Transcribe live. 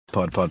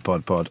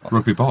Pod.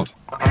 Rugby pod.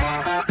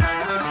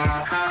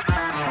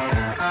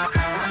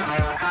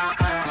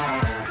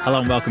 Hello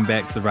and welcome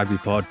back to the Rugby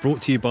Pod,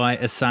 brought to you by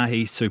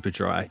Asahi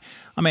Superdry.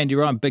 I'm Andy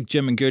Ryan, Big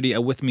Jim and Gertie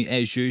are with me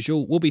as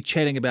usual. We'll be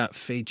chatting about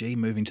Fiji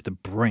moving to the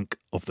brink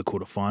of the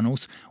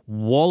quarterfinals,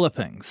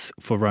 wallopings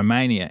for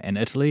Romania and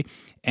Italy,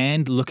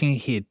 and looking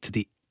ahead to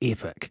the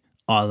epic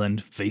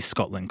Ireland v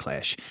Scotland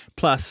clash.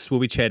 Plus, we'll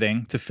be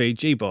chatting to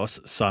Fiji boss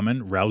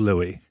Simon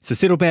Raiwalui. So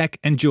settle back,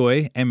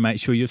 enjoy, and make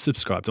sure you've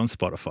subscribed on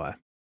Spotify.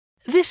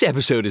 This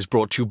episode is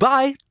brought to you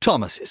by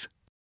Thomas's.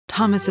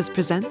 Thomas's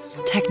presents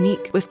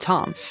Technique with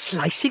Tom.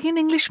 Slicing an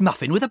English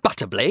muffin with a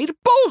butter blade?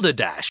 Boulder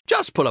Dash!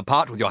 Just pull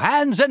apart with your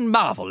hands and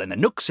marvel in the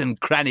nooks and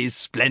crannies'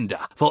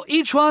 splendour. For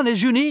each one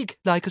is unique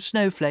like a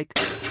snowflake.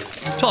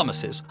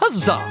 Thomas's,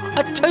 huzzah!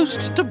 A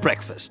toast to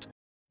breakfast.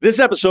 This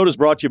episode is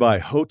brought to you by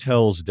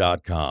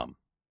Hotels.com.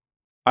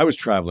 I was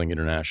traveling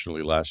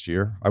internationally last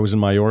year. I was in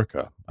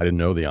Mallorca. I didn't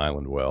know the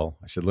island well.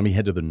 I said, let me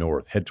head to the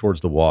north, head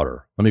towards the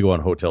water. Let me go on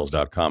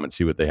Hotels.com and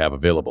see what they have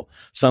available.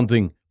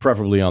 Something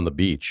preferably on the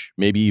beach,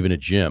 maybe even a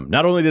gym.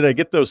 Not only did I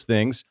get those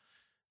things,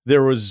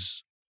 there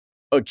was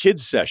a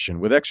kids session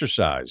with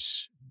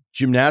exercise,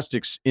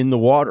 gymnastics in the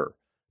water,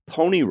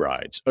 pony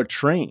rides, a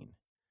train.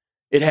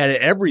 It had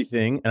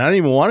everything, and I didn't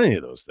even want any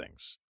of those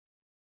things.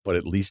 But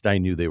at least I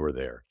knew they were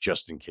there,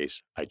 just in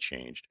case I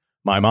changed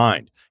my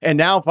mind. And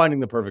now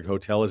finding the perfect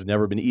hotel has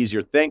never been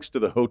easier thanks to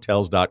the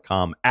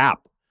Hotels.com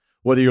app.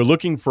 Whether you're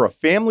looking for a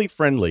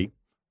family-friendly,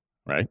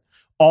 right,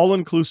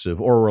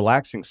 all-inclusive or a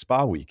relaxing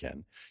spa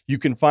weekend, you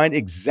can find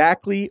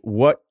exactly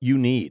what you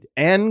need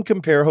and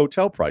compare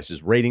hotel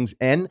prices, ratings,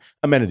 and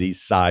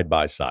amenities side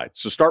by side.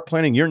 So start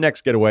planning your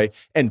next getaway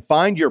and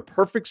find your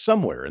perfect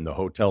somewhere in the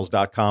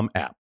Hotels.com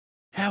app.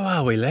 How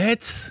are we,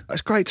 lads?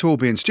 It's great to all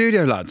be in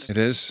studio, lads. It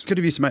is. Good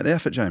of you to make the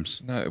effort,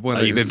 James. No,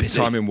 well, you've been busy.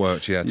 Timing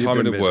worked, yeah. You've Timing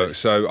been of busy. work.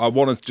 So I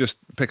want to just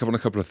pick up on a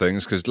couple of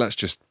things because let's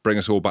just bring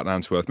us all back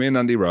down to earth. Me and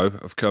Andy Rowe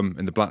have come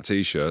in the black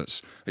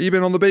T-shirts. Have you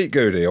been on the beat,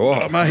 Goody, or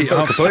what? Oh, mate,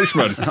 I'm the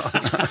policeman.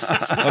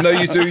 I know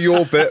you do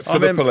your bit for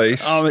the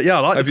police. Yeah, I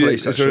like the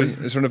police, is there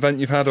actually. an event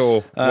you've had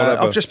or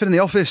whatever? I've just been in the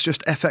office,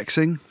 just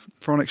FXing,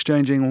 foreign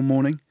exchanging all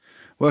morning,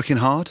 working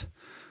hard.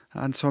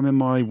 And so I'm in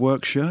my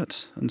work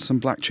shirt and some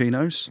black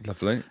chinos.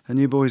 Lovely. And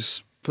you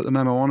boys put the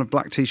memo on of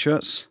black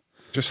T-shirts.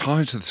 Just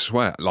hides the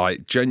sweat,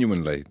 like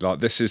genuinely.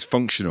 Like this is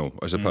functional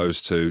as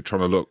opposed to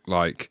trying to look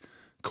like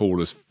cool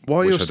as. Why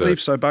are your which I do.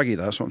 sleeves so baggy?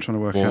 That's what I'm trying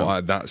to work Well,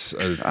 out. that's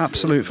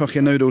Absolute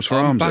fucking noodles for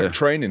I'm arms back here.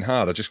 training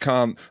hard. I just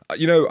can't.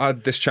 You know, I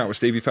had this chat with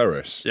Stevie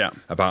Ferris. Yeah.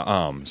 About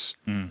arms.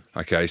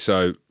 Okay,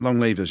 so Long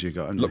levers you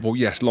got. haven't you? look, well,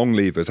 yes, long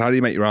levers. How do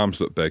you make your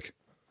arms look big?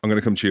 I'm going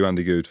to come to you,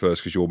 Andy Good,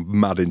 first because you're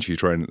mad into your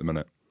training at the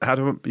minute. How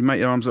do you make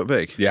your arms look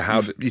big? Yeah,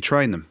 how you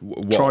train them.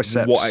 What,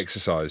 Triceps. What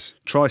exercise?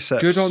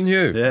 Triceps. Good on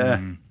you.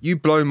 Yeah. You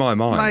blow my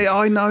mind. Mate,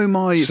 I know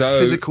my So,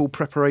 physical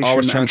preparation I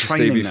was and chatting to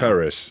training Stevie now.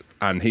 Ferris,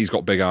 and he's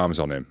got big arms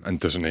on him, and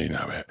doesn't he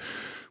know it?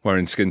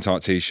 Wearing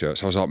skin-tight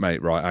T-shirts. I was like,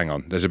 mate, right, hang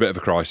on. There's a bit of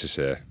a crisis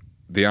here.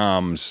 The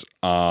arms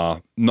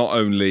are not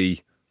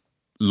only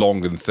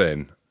long and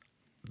thin,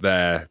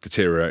 they're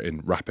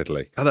deteriorating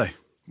rapidly. Are they?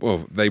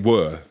 Well, they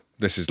were.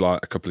 This is like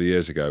a couple of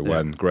years ago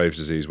when Graves'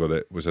 disease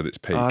was at its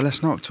peak.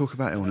 Let's not talk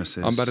about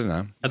illnesses. I'm better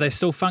now. Are they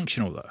still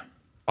functional, though?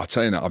 I'll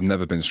tell you now, I've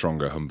never been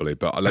stronger, humbly,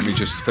 but let me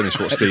just finish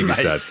what Stevie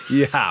said.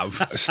 You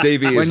have.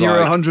 Stevie When is you're a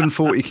like...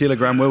 140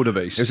 kilogram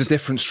wildebeest. It was a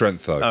different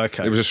strength, though.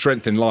 Okay. It was a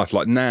strength in life.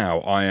 Like now,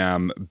 I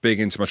am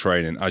big into my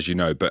training, as you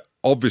know, but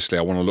obviously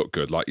I want to look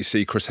good. Like you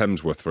see Chris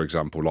Hemsworth, for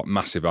example, like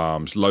massive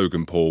arms.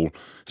 Logan Paul,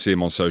 see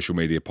him on social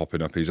media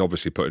popping up. He's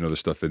obviously putting other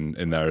stuff in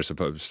there as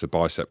opposed to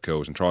bicep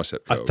curls and tricep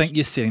I curls. think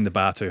you're setting the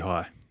bar too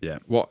high. Yeah.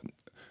 What?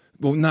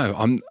 Well, no,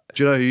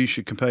 Do you know who you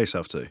should compare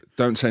yourself to?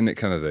 don't say Nick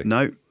Kennedy.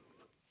 No.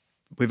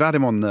 We've had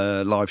him on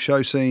the live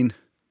show scene.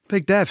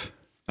 Big Dev.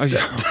 Oh,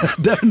 yeah.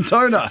 Devon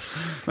Toner.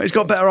 Mate, he's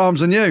got better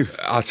arms than you.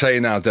 I'll tell you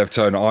now, Dev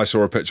Toner, I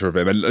saw a picture of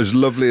him, and as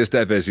lovely as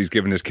Dev is, he's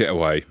given his kit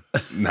away.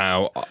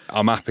 Now,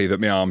 I'm happy that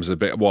my arms are a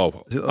bit,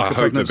 well, Is it like I a hope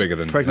they're pregnant- bigger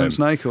than pregnant him.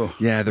 snake or?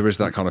 Yeah, there is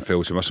that kind of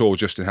feel to him. I saw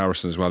Justin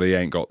Harrison as well. He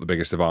ain't got the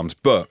biggest of arms.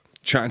 But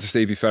chatting to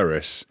Stevie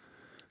Ferris,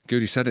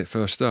 Goody said it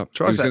first up.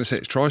 He was going to Triceps. say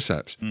it's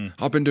triceps.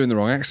 I've been doing the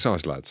wrong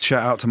exercise, lads.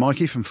 Shout out to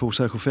Mikey from Full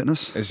Circle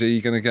Fitness. Is he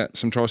going to get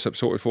some triceps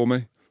sorted for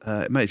me?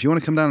 Mate, if you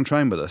want to come down and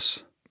train with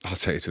us, I'll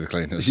take you to the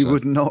cleaners. you son.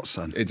 would not,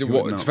 son. It You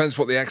would not. depends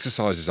what the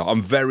exercises are.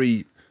 I'm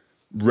very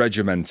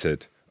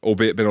regimented,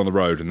 albeit been on the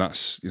road, and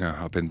that's, you know,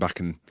 I've been back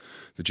in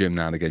the gym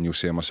now and again. You'll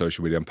see on my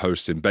social media, I'm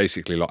posting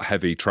basically like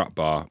heavy trap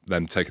bar,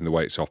 then taking the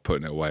weights off,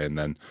 putting it away, and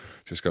then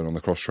just going on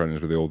the cross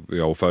trainers with the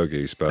old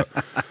fogies. But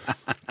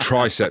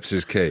triceps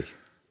is key.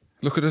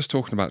 Look at us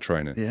talking about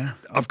training. Yeah.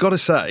 I've got to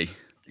say,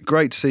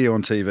 great to see you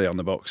on TV on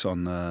the box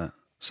on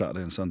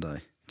Saturday and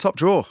Sunday. Top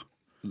draw.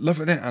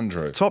 Loving it,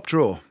 Andrew. Top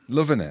draw.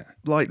 Loving it.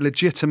 Like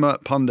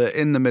legitimate pundit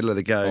in the middle of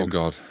the game. Oh,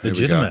 God. Here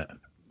we go. Legitimate.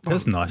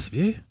 That's nice of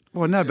you.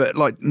 Well, no, but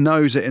like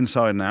knows it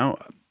inside and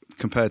out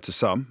compared to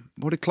some.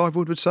 What did Clive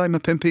Woodward say? My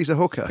pimpy's a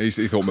hooker. He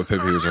thought my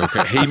pimpy was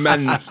okay. He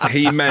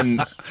meant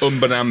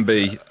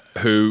Umbanambi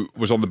who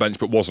was on the bench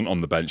but wasn't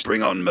on the bench.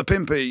 Bring on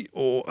Mapimpi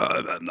or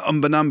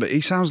Umbanamba.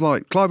 He sounds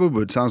like Clive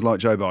Woodward. Sounds like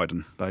Joe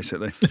Biden,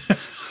 basically.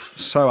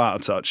 So out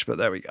of touch, but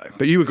there we go.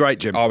 But you were great,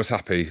 Jim. I was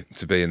happy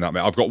to be in that.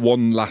 I've got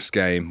one last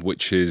game,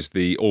 which is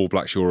the All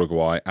Blacks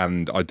Uruguay,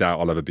 and I doubt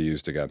I'll ever be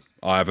used again.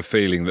 I have a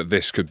feeling that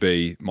this could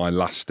be my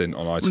last stint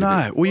on ITV.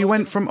 No, well, you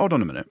went from. Hold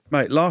on a minute,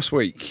 mate. Last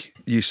week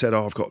you said,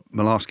 "Oh, I've got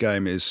my last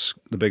game is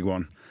the big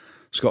one,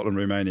 Scotland,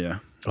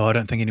 Romania." Oh, I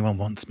don't think anyone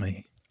wants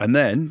me. And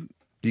then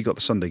you got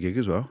the Sunday gig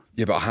as well.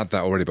 Yeah, but I had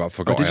that already, but I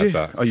forgot did I had you?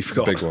 that. Oh, you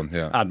forgot? The big one,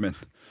 yeah. Admin.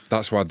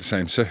 That's why I had the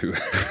same suit.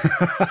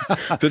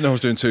 Didn't know I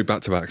was doing 2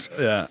 back-to-backs.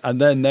 Yeah, and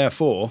then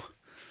therefore,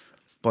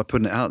 by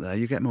putting it out there,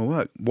 you get more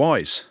work.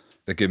 Wise.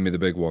 They're giving me the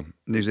big one.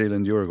 New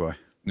Zealand, Uruguay.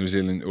 New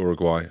Zealand,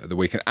 Uruguay at the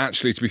weekend.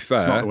 Actually, to be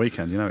fair... Not the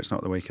weekend, it's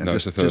not the weekend. No,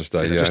 it's a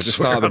Thursday, yeah. Just The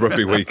start of the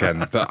rugby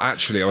weekend. But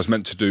actually, I was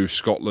meant to do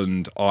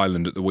Scotland,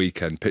 Ireland at the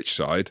weekend, pitch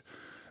side,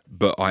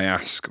 but I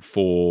asked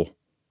for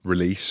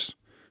release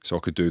so I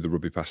could do the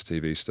Rugby Pass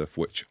TV stuff,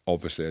 which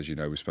obviously, as you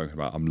know, we've spoken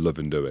about, I'm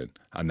loving doing.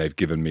 And they've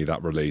given me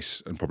that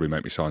release and probably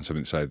make me sign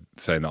something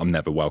saying that I'm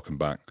never welcome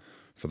back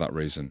for that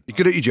reason. You're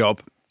good at your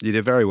job. You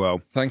did very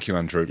well. Thank you,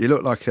 Andrew. You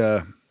look like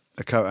a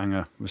coat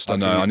hanger. I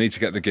know, I need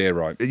to get the gear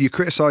right. You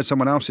criticised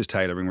someone else's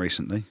tailoring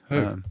recently.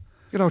 Who?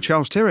 Good old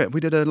Charles Tyrrett. We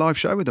did a live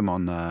show with him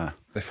on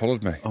They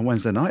followed me.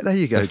 Wednesday night. There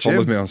you go, They Jim.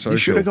 followed me on social. You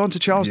should have gone to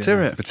Charles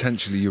Tyrrett.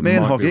 Potentially, you Me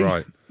and might be Hoggy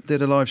right.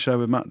 did a live show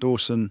with Matt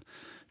Dawson,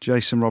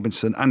 Jason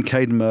Robinson, and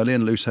Caden Murley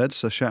and Looseheads.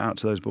 So shout out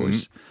to those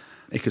boys.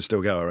 He could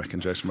still go, I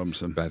reckon, Jason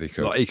Robinson. Bet he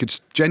could. Like, he could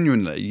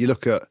genuinely. You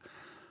look at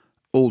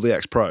all the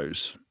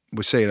ex-pros.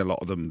 We're seeing a lot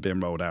of them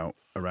being rolled out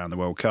around the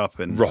World Cup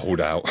and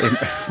Rolled out.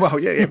 well,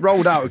 yeah, it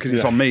rolled out because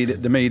it's on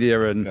the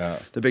media and Yeah.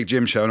 the big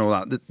gym show and all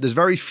that. There's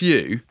very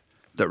few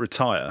that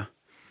retire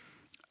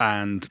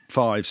and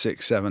 5,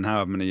 6, 7,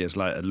 however many years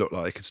later look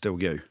like they could still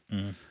go.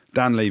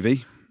 Dan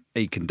Levy,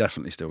 he can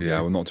definitely still go.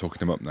 Yeah, we're not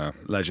talking him up now.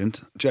 Legend.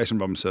 Jason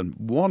Robinson,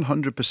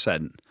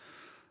 100%,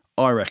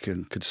 I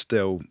reckon, could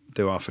still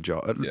do half a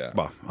job. Yeah.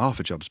 Well, half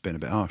a job's been a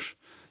bit harsh.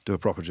 Do a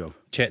proper job.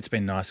 Chat's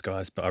been nice,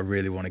 guys, but I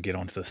really want to get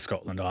onto the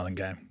Scotland-Ireland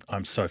game.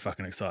 I'm so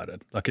fucking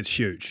excited. Like, it's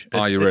huge.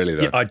 Are you really,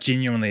 though? Yeah, I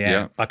genuinely am.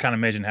 Yeah. I can't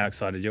imagine how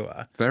excited you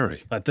are.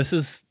 Very. Like,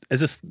 is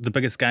this the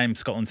biggest game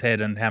Scotland's had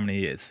in how many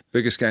years?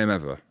 Biggest game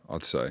ever,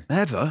 I'd say.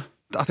 Ever?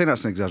 I think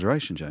that's an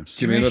exaggeration, James.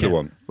 Give me another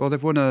one. Well,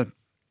 they've won a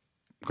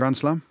Grand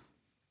Slam.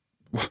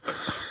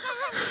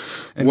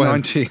 In When?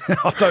 19,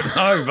 I don't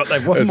know, but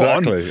they've won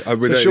Exactly. one. I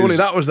mean, So it surely was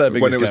that was their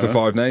biggest when it was game, the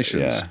huh? Five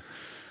Nations. Yeah.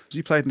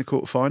 You played in the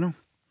quarter-final?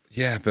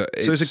 Yeah, but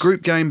So it's a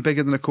group game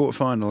bigger than a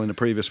quarter-final in a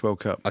previous World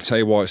Cup? I tell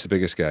you why it's the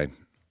biggest game,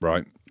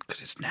 right?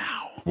 Because it's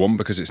now. One,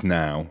 because it's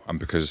now, and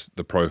because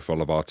the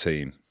profile of our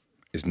team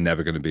is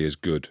never going to be as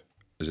good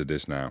as it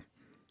is now.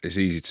 It's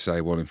easy to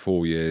say, well, in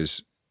 4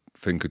 years,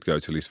 Finn could go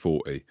to at least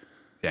 40.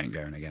 He ain't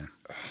going again.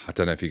 I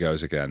don't know if he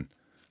goes again.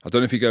 I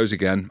don't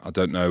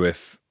know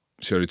if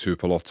Sione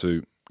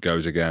Tuipulotu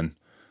goes again.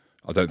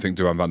 I don't think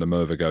Duran van der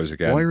Merwe goes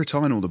again. Why are you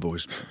retiring all the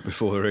boys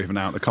before they're even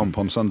out the comp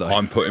on Sunday?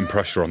 I'm putting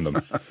pressure on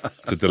them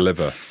to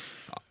deliver.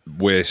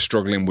 We're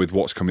struggling with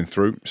what's coming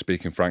through,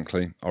 speaking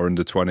frankly. Our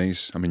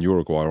under-20s, I mean,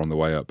 Uruguay are on the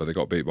way up, but they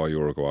got beat by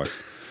Uruguay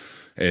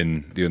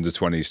in the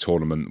under-20s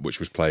tournament, which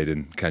was played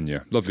in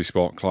Kenya. Lovely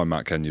spot, climb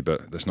Mount Kenya,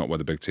 but that's not where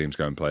the big teams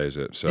go and play, is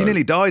it? So You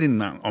nearly died on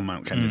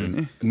Mount Kenya, didn't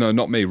you? No,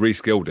 not me.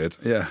 Reece Gill did.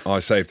 Yeah. I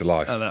saved a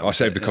life. Oh, that I was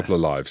saved it, a couple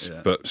of lives,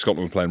 but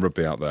Scotland were playing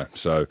rugby out there.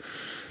 So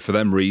for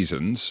them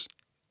reasons,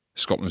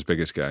 Scotland's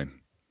biggest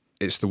game.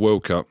 It's the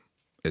World Cup.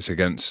 It's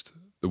against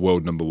the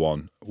world number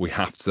one. We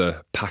have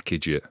to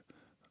package it.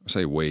 I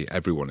say we,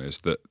 everyone is,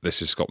 that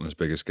this is Scotland's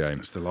biggest game.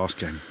 It's the last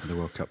game of the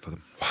World Cup for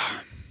them.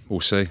 We'll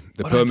see.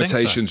 The I don't think so.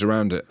 permutations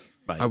around it.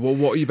 Mate. Well,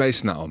 what are you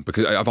basing that on?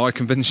 Because have I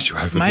convinced you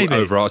Maybe.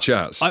 over our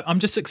chats? I'm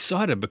just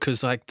excited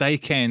because like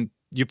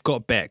you've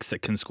got backs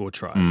that can score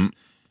tries.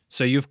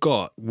 So you've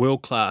got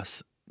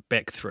world-class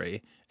back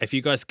three. If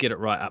you guys get it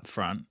right up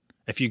front,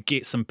 if you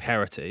get some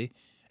parity,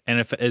 and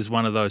if it is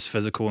one of those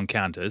physical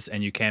encounters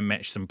and you can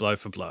match them blow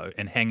for blow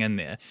and hang in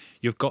there,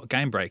 you've got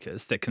game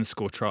breakers that can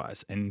score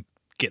tries and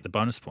get the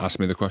bonus point. Ask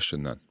me the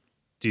question then.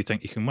 Do you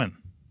think you can win?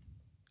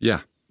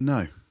 Yeah.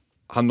 No.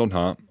 Hand on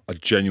heart, I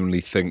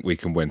genuinely think we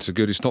can win. So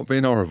good, stop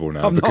being horrible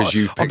now I'm because not.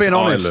 you've I'm picked being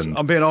honest. Ireland.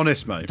 I'm being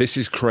honest, mate. This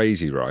is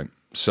crazy, right?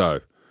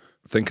 So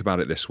think about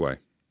it this way.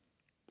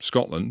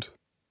 Scotland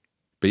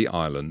beat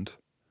Ireland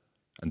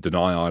and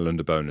deny Ireland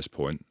a bonus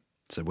point.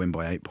 So win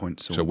by 8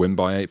 points So win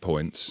by 8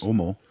 points or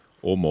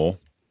more.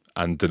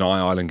 and deny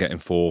Ireland getting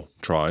 4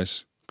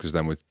 tries because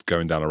then we're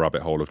going down a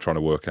rabbit hole of trying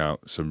to work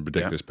out some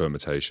ridiculous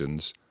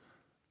permutations.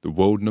 The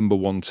world number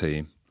one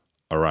team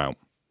are out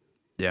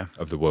Yeah.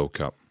 of the World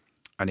Cup.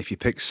 And if you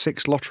pick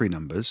 6 lottery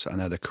numbers and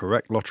they're the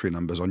correct lottery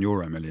numbers on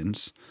Euro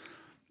Millions,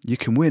 you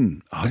can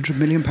win £100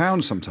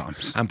 million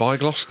sometimes. And by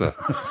Gloucester.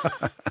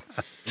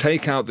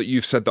 Take out that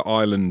you've said that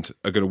Ireland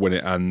are going to win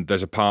it, and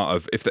there's a part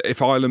of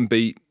if Ireland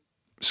beat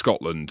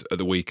Scotland at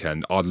the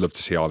weekend, I'd love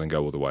to see Ireland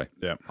go all the way.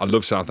 Yeah. I'd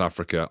love South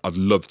Africa. I'd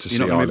love to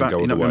see You're Ireland go all not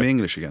the going to be way.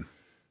 English again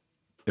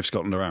if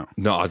Scotland are out.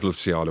 No, I'd love to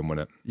see Ireland win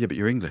it. Yeah, but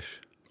you're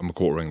English. I'm a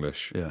quarter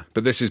English. Yeah.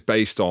 But this is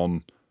based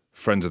on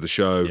friends of the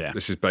show. Yeah.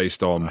 This is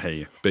based on I hear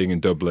you. being in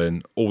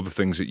Dublin, all the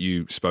things that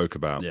you spoke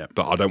about. Yeah.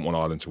 But I don't want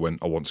Ireland to win.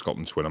 I want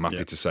Scotland to win. I'm happy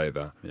Yeah. to say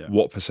that. Yeah.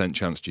 What percent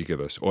chance do you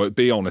give us? Or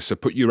be honest, so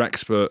put your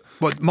expert...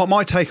 Well,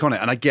 my take on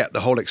it, and I get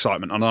the whole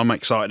excitement, and I'm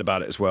excited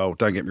about it as well.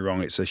 Don't get me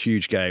wrong, it's a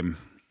huge game.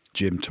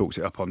 Jim talks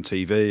it up on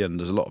TV, and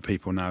there's a lot of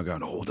people now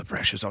going, oh, the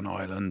pressure's on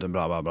Ireland, and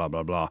blah, blah, blah,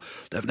 blah, blah.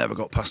 They've never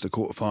got past the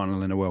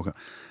quarterfinal in a World Cup.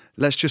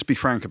 Let's just be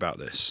frank about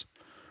this.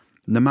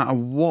 No matter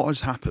what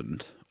has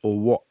happened, or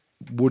what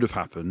would have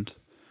happened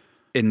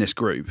in this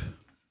group,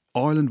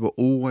 Ireland were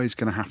always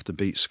going to have to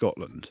beat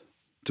Scotland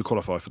to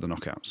qualify for the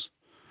knockouts.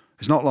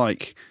 It's not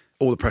like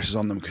all the pressure's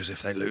on them because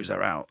if they lose,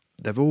 they're out.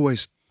 They're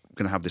always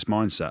going to have this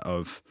mindset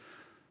of,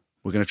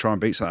 we're going to try and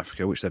beat South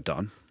Africa, which they've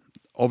done.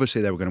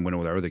 Obviously, they were going to win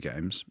all their other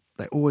games.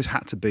 They always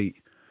had to beat,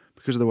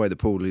 because of the way the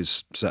pool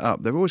is set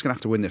up, they're always going to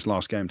have to win this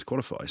last game to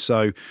qualify.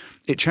 So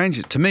it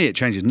changes, to me, it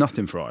changes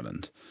nothing for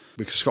Ireland,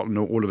 because Scotland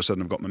all of a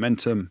sudden have got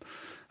momentum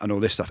and all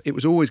this stuff. It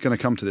was always going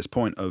to come to this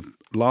point of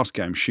last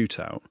game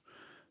shootout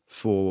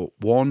for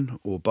one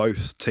or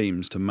both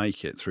teams to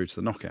make it through to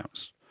the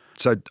knockouts.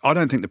 So I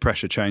don't think the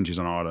pressure changes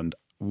on Ireland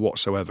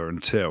whatsoever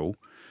until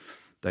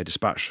they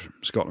dispatch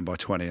Scotland by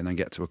 20 and then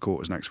get to a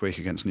quarters next week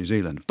against New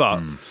Zealand.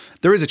 But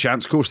there is a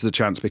chance, of course there's a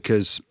chance,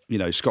 because, you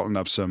know, Scotland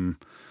have some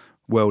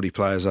worldy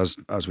players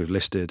as we've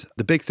listed.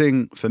 The big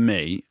thing for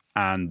me,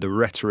 and the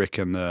rhetoric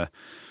and the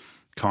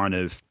kind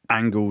of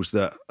angles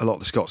that a lot of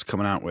the Scots are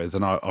coming out with,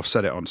 and I've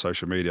said it on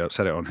social media, I've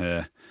said it on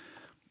here,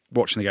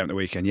 watching the game at the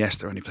weekend, yes,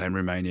 they're only playing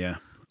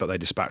Romania, but they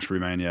dispatched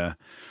Romania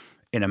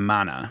in a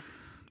manner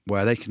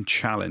where they can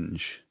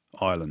challenge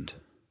Ireland.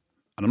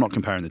 And I'm not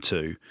comparing the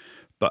two,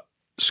 but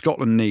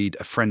Scotland need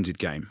a frenzied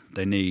game.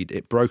 They need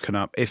it broken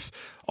up. If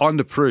Ireland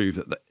to prove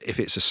that if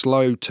it's a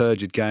slow,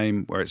 turgid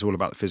game where it's all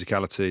about the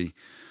physicality,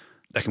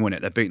 they can win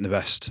it. They're beating the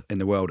best in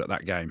the world at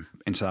that game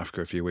in South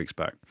Africa a few weeks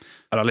back.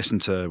 And I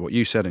listened to what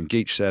you said and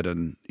Geach said,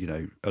 and you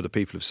know other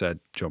people have said,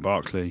 John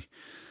Barclay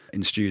in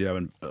the studio,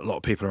 and a lot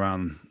of people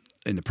around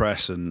in the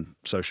press and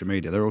social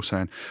media, they're all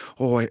saying,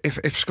 oh,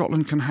 if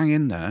Scotland can hang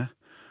in there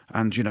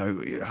and, you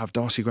know, have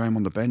Darcy Graham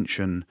on the bench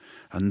and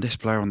this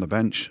player on the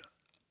bench,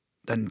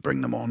 then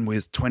bring them on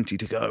with 20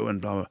 to go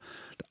and blah, blah.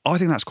 I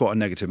think that's quite a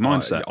negative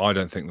mindset. I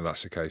don't think that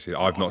that's the case.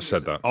 I've not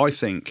said that. I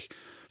think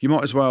you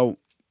might as well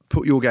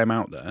put your game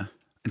out there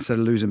instead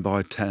of losing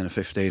by 10 or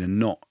 15 and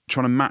not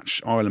trying to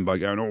match Ireland by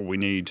going, oh, we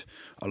need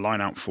a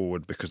line-out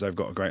forward because they've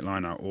got a great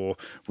line-out, or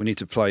we need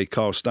to play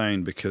Carl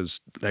Steyn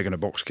because they're going to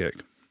box kick.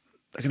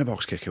 They're going to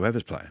box kick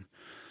whoever's playing.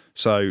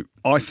 So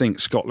I think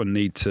Scotland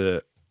need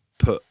to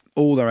put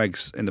all their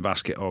eggs in the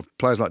basket of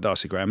players like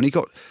Darcy Graham. And he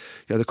got,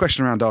 you know, the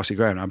question around Darcy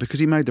Graham now, because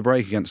he made the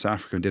break against South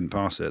Africa and didn't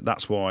pass it,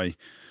 that's why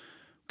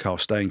Carl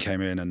Steyn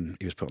came in and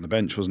he was put on the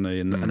bench, wasn't he?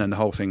 And then the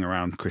whole thing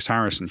around Chris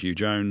Harris and Hugh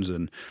Jones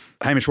and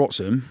Hamish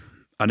Watson.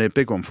 And a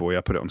big one for you,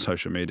 I put it on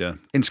social media.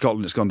 In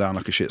Scotland, it's gone down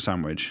like a shit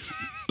sandwich,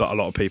 but a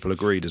lot of people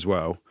agreed as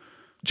well.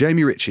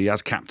 Jamie Ritchie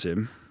as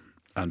captain,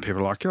 and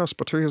people are like, yes,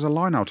 but he has a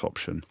line-out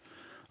option.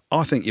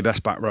 I think your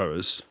best back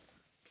rowers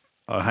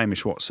are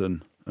Hamish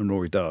Watson and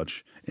Rory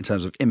Dudge in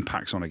terms of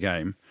impacts on a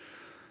game.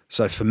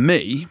 So for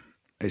me,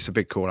 it's a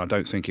big call. I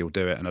don't think he'll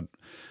do it. And,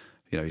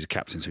 you know, he's a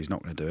captain, so he's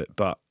not going to do it.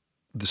 But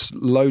there's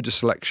loads of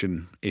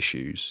selection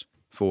issues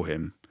for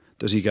him.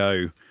 Does he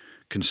go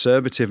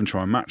conservative and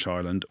try and match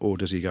Ireland, or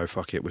does he go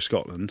fuck it with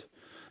Scotland?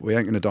 We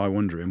ain't going to die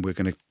wondering. We're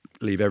going to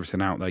leave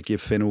everything out there,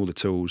 give Finn all the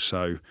tools.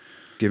 So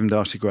give him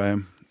Darcy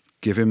Graham,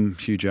 give him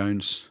Hugh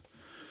Jones.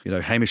 You know,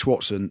 Hamish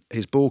Watson,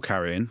 his ball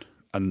carrying,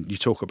 and you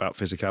talk about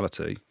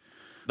physicality,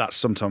 that's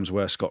sometimes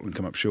where Scotland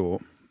come up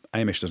short.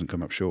 Hamish doesn't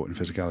come up short in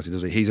physicality,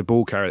 does he? He's a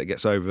ball carrier that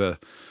gets over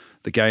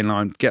the gain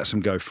line, gets them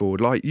go forward.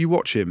 Like, you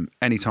watch him,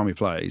 anytime he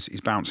plays, he's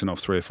bouncing off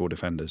 3 or 4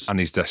 defenders. And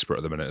he's desperate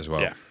at the minute as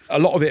well. Yeah. A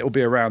lot of it will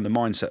be around the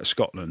mindset of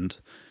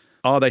Scotland.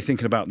 Are they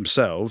thinking about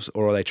themselves,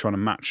 or are they trying to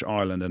match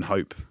Ireland and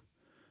hope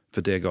for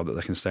dear God that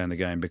they can stay in the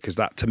game? Because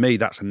that, to me,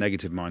 that's a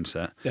negative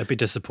mindset. That'd be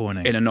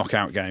disappointing. In a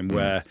knockout game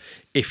where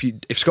if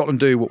Scotland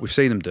do what we've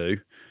seen them do,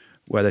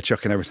 where they're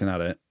chucking everything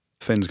at it,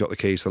 Finn's got the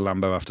keys to the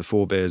Lambo after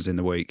 4 beers in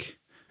the week,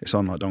 it's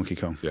on like Donkey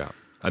Kong. Yeah.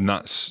 And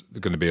that's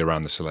going to be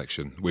around the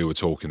selection we were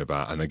talking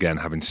about. And again,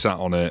 having sat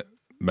on it,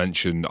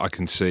 mentioned, I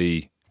can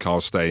see Carl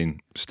Steyn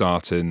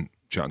starting,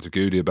 chatting to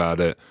Goody about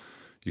it.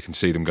 You can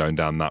see them going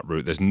down that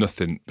route. There's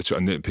nothing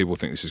between, and people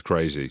think this is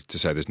crazy to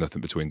say there's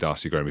nothing between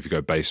Darcy Graham if you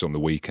go based on the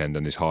weekend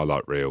and his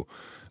highlight reel.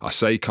 I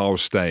say Carl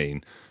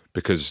Steyn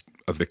because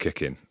of the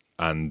kicking.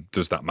 And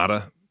does that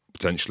matter?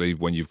 Potentially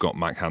when you've got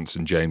Mac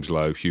Hansen, James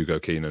Lowe, Hugo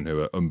Keenan,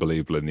 who are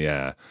unbelievable in the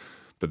air.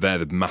 But they're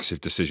the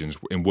massive decisions.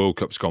 In World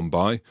Cups gone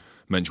by,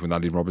 mentioned with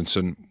Andy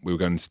Robinson, we were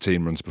going into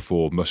team runs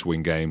before,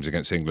 must-win games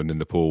against England in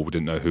the pool. We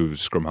didn't know who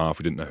was scrum half.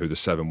 We didn't know who the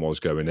 7 was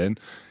going in.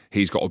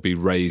 He's got to be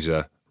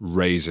razor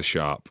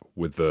sharp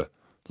with the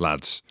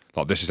lads.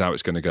 Like, this is how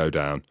it's going to go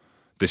down.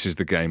 This is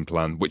the game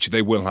plan, which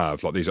they will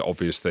have. Like, these are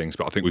obvious things,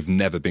 but I think we've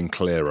never been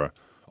clearer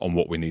on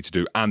what we need to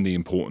do and the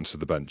importance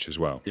of the bench as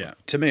well. Yeah.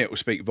 To me, it will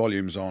speak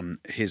volumes on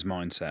his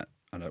mindset.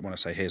 And when I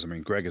say his, I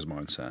mean Gregor's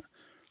mindset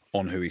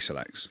on who he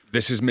selects?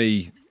 This is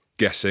me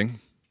guessing,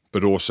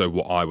 but also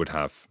what I would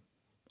have.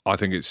 I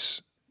think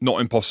it's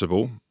not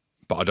impossible,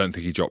 but I don't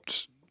think he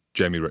dropped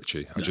Jamie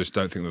Ritchie. I just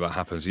don't think that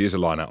happens. He is a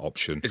line-out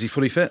option. Is he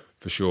fully fit?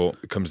 For sure.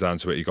 It comes down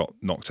to it. He got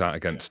knocked out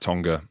against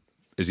Tonga.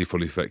 Is he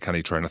fully fit? Can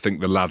he train? I think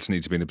the lads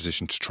need to be in a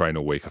position to train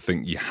all week. I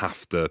think you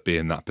have to be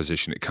in that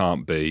position. It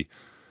can't be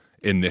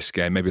in this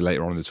game. Maybe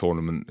later on in the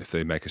tournament, if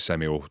they make a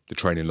semi or the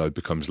training load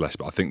becomes less.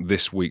 But I think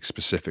this week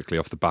specifically,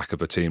 off the back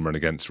of a team run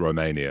against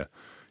Romania,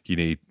 you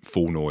need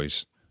full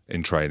noise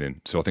in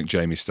training. So I think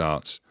Jamie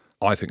starts.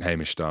 I think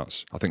Hamish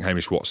starts. I think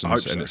Hamish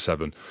Watson's in at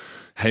 7.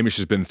 Hamish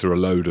has been through a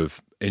load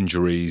of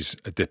injuries,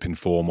 a dip in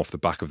form off the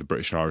back of the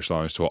British and Irish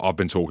Lions tour. I've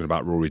been talking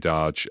about Rory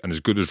Darge, and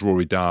as good as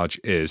Rory Darge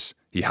is,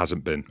 he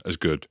hasn't been as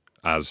good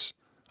as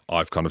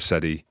I've kind of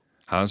said he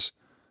has.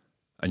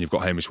 And you've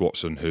got Hamish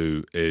Watson,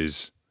 who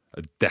is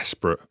a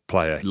desperate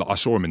player. I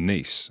saw him in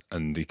Nice,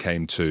 and he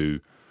came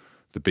to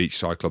the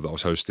beachside club that I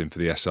was hosting for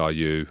the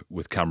SRU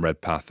with Cam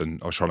Redpath,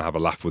 and I was trying to have a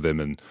laugh with him,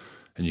 and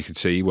you could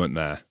see he weren't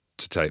there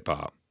to take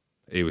part.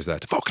 He was there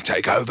to fucking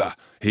take over.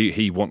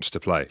 He wants to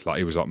play. Like,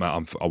 he was like,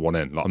 mate, I want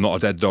in. Like, I'm not a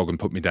dead dog and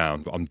put me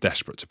down, but I'm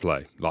desperate to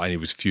play. Like, and he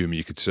was fuming,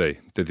 you could see.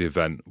 Did the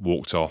event,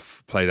 walked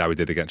off, played how he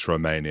did against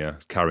Romania,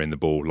 carrying the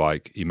ball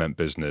like he meant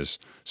business.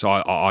 So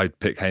I'd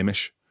pick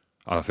Hamish.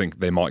 And I think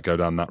they might go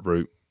down that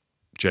route.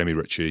 Jamie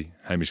Ritchie,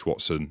 Hamish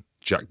Watson,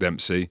 Jack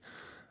Dempsey,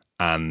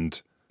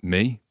 and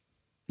me.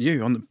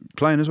 You on the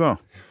playing as well?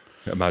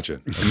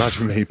 Imagine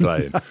me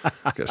playing.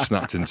 Get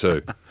snapped in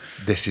two.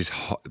 This is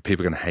hot.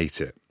 People are going to hate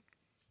it.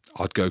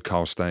 I'd go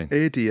Carl Stein.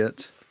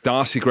 Idiot.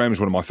 Darcy Graham is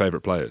one of my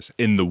favourite players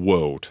in the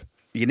world.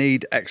 You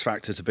need X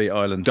Factor to beat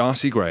Ireland.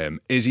 Darcy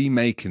Graham, is he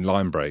making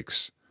line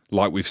breaks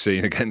like we've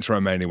seen against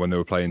Romania when they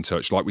were playing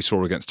touch, like we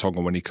saw against Tonga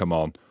when he come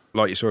on?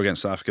 Like you saw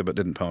against South Africa but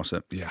didn't pass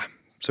it. Yeah.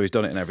 So he's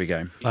done it in every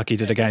game. Like he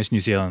did against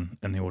New Zealand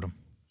in the autumn.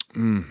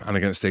 And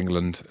against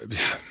England.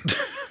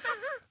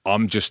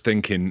 I'm just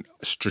thinking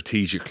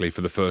strategically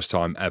for the first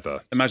time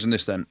ever. Imagine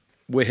this then.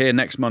 We're here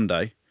next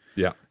Monday.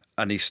 Yeah.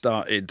 And he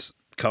started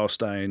Carl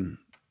Stein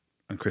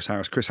and Chris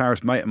Harris. Chris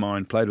Harris, mate of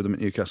mine, played with him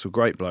at Newcastle,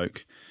 great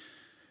bloke.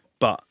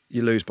 But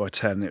you lose by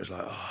 10, and it was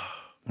like,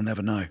 we'll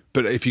never know.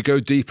 But if you go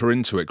deeper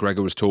into it,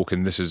 Gregor was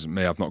talking, this is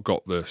me, I've not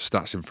got the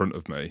stats in front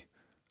of me.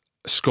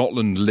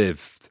 Scotland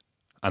lived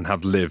and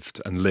have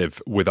lived and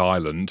live with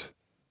Ireland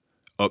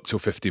up till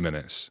 50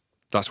 minutes.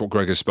 That's what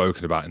Gregor's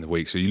spoken about in the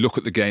week. So you look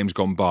at the games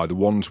gone by, the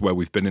ones where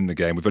we've been in the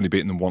game, we've only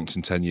beaten them once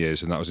in 10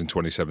 years, and that was in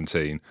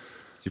 2017. Did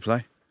you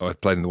play? I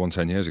played in the one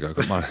 10 years ago.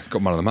 Got man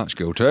of the match,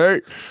 guilty.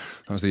 That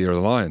was the year of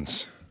the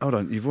Lions. Hold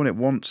on, you've won it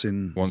once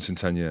in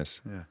 10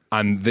 years. Yeah.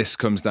 And this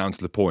comes down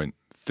to the point.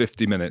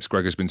 50 minutes,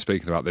 Gregor's been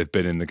speaking about, they've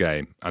been in the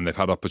game and they've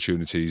had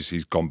opportunities.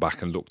 He's gone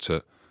back and looked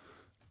at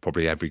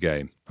probably every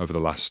game over the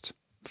last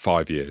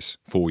 4 years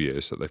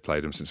that they've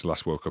played them since the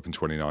last World Cup in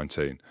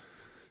 2019.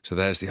 So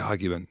there's the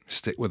argument.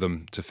 Stick with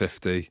them to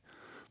 50,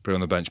 bring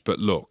on the bench. But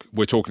look,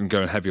 we're talking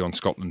going heavy on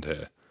Scotland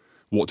here.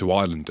 What do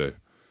Ireland do?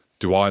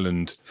 Do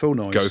Ireland full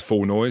noise. Go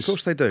full noise? Of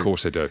course they do. Of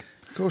course they do.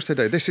 Of course they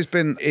do. This has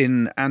been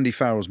in Andy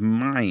Farrell's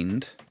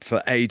mind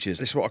for ages.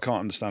 This is what I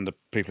can't understand of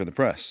people in the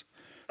press.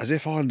 As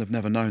if Ireland have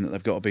never known that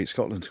they've got to beat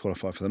Scotland to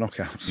qualify for the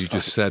knockouts. You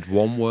just said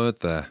one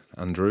word there,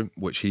 Andrew,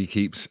 which he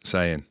keeps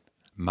saying.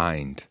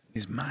 Mind.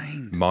 His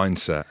mind.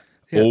 Mindset.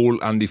 Yeah.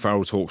 All Andy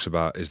Farrell talks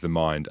about is the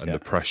mind and the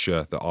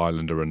pressure that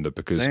Ireland are under,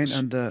 because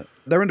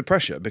they're under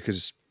pressure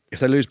because if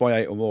they lose by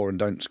 8 or more and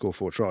don't score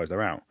 4 tries,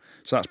 they're out.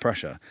 So that's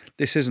pressure.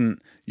 This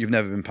isn't you've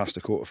never been past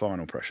a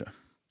quarter-final pressure.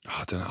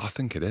 I don't know. I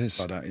think it is.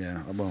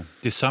 Well,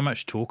 there's so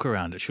much talk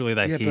around it. Surely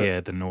they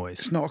hear the noise.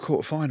 It's not a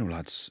quarter-final,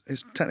 lads.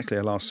 It's technically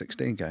a last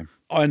 16 game.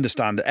 I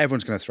understand that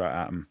everyone's going to throw it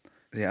at them.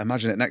 Yeah,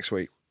 imagine it next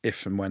week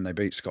if and when they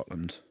beat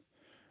Scotland.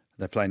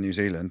 They're playing New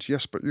Zealand.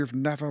 Yes, but you've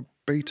never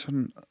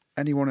beaten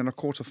anyone in a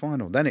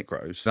quarter-final. Then it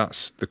grows.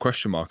 That's the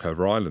question mark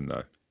over Ireland,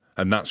 though.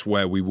 And that's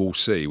where we will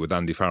see with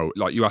Andy Farrell.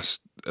 Like you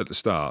asked at the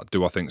start,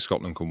 do I think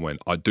Scotland can win?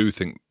 I do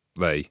think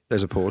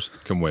there's a pause.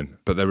 Can win,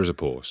 but there is a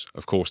pause.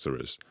 Of course there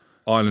is.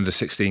 Ireland are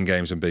 16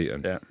 games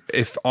unbeaten. Yeah.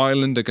 If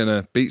Ireland are going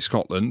to beat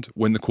Scotland,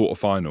 win the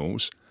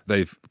quarterfinals,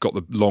 they've got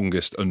the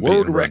longest unbeaten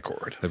world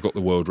record. They've got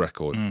the world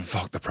record.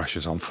 Fuck, the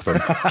pressure's on for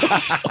them.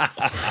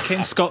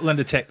 Can Scotland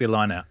attack their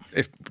line out?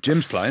 If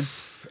Jim's playing?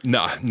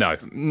 No.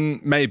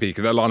 Maybe,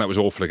 because their line out was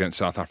awful against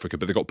South Africa,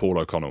 but they got Paul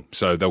O'Connell,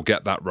 so they'll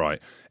get that right.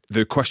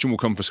 The question will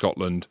come for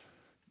Scotland,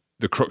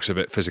 the crux of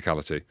it,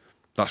 physicality.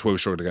 That's where we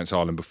struggled against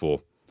Ireland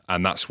before.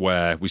 And that's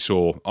where we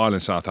saw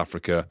Ireland, South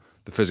Africa,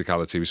 the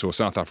physicality. We saw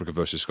South Africa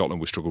versus Scotland.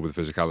 We struggled with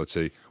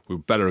physicality. We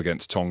were better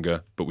against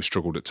Tonga, but we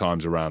struggled at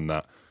times around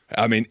that.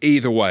 I mean,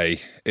 either way,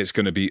 it's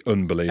going to be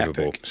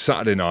unbelievable. Epic.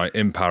 Saturday night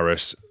in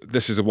Paris.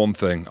 This is the one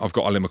thing. I've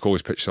got Ali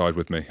McCoy's pitch side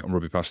with me on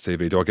Rugby Pass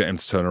TV. Do I get him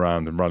to turn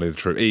around and rally the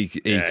troops? He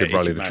could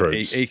rally the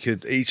troops.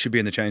 He should be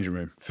in the changing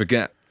room.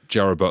 Forget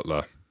Jarrod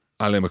Butler.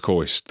 Ali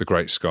McCoy, the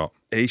great Scot.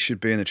 He should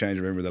be in the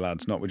changing room with the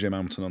lads, not with Jim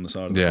Hamilton on the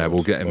side of the field. Yeah,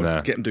 we'll get him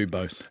there. Get him do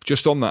both.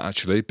 Just on that,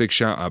 actually, big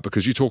shout out,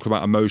 because you talk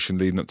about emotion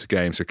leading up to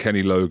games. So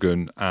Kenny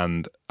Logan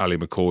and Ali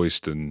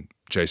McCoy and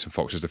Jason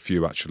Fox, there's a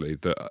few actually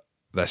that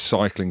They're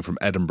cycling from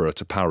Edinburgh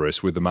to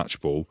Paris with the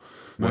match ball.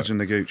 Imagine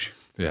the gooch.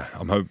 Yeah,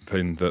 I'm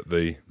hoping that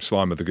the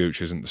slime of the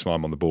gooch isn't the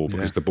slime on the ball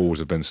because the balls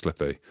have been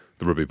slippy.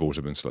 The rugby balls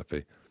have been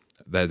slippy.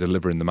 They're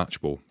delivering the match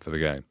ball for the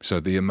game. So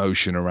the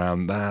emotion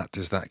around that,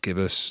 does that give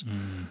us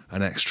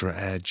an extra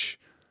edge?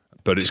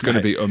 But it's going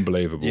to be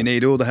unbelievable. You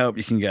need all the help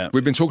you can get.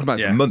 We've been talking about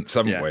it for months,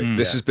 haven't we?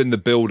 This has been the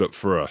build-up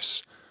for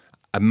us.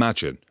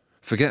 Imagine,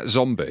 forget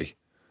zombie.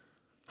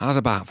 How's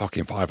about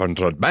fucking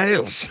 500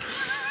 males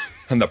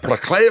and the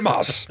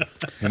proclaimers?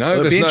 You know,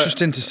 It'll be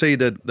interesting to see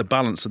the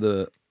balance of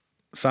the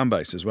fan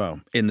base as well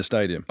in the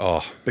stadium.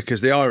 Oh, Because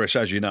the Irish,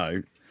 as you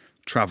know,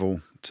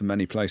 travel to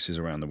many places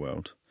around the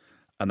world.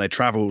 And they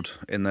travelled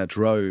in their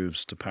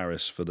droves to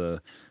Paris for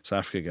the South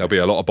Africa game. there'll be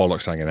a lot of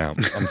bollocks hanging out.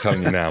 I'm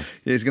telling you now.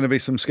 There's going to be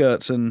some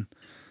skirts and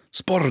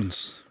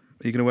sporrans.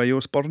 Are you going to wear your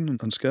sporran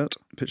and skirt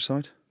pitch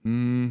side?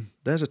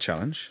 There's a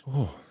challenge.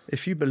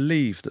 If you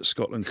believe that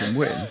Scotland can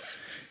win,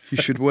 you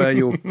should wear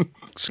your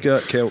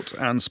skirt kilt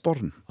and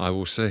sporran. I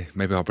will see.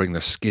 Maybe I'll bring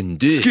the skin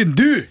do. Skin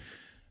do.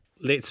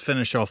 Let's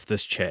finish off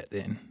this chat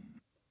then.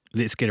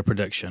 Let's get a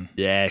prediction.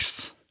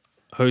 Yes.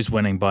 Who's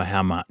winning by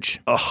how much?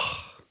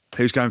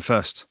 Who's going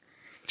first?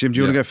 Jim, do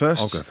you want to go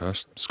first? I'll go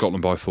first.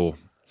 Scotland by 4.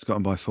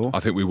 Scotland by 4. I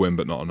think we win,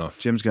 but not enough.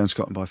 Jim's going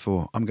Scotland by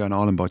 4. I'm going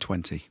Ireland by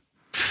 20.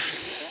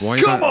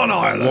 Come on,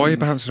 Ireland! Why are you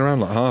bouncing around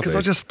like Harvey?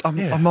 Because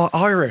I'm like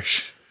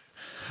Irish.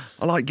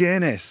 I like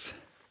Guinness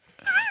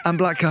and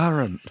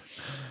blackcurrant.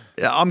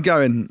 Yeah, I'm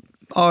going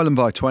Ireland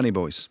by 20,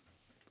 boys.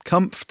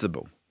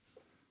 Comfortable.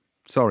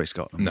 Sorry,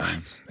 Scotland. No,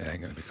 it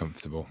ain't going to be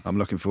comfortable. I'm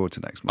looking forward to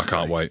next I month.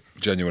 can't wait.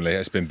 Genuinely,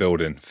 it's been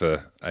building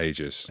for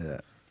ages. Yeah.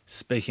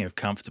 Speaking of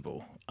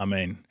comfortable, I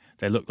mean,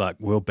 they look like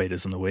world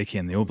beaters on the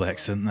weekend, the All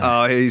Blacks, didn't they?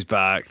 Oh, he's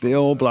back. The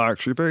All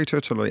Blacks, you beat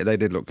Italy. They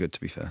did look good,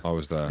 to be fair. I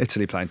was there.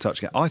 Italy playing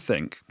touch game. I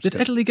think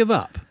Italy give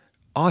up?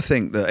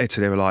 that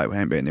Italy were like, we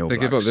ain't beating the All They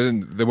Blacks.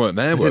 give up. They weren't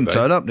there, They were didn't they?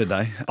 turn up, did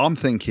they? I'm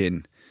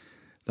thinking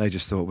they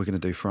just thought we're going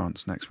to do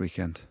France next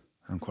weekend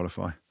and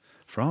qualify.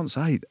 France,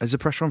 hey, there's a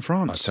pressure on I'd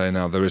France. say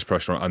now there is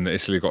pressure on, and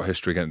Italy got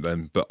history against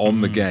them. But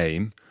on the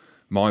game,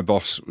 my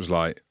boss was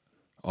like,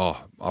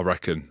 "Oh, I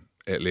reckon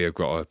Italy have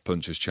got a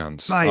puncher's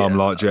chance." Mate, I'm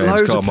like, James,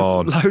 loads come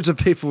on. Loads of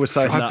people were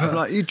saying that. I'm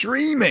like, you're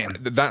dreaming.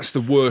 That's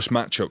the worst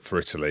matchup for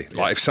Italy.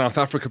 Like, if South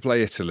Africa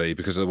play Italy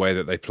because of the way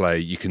that they play,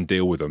 you can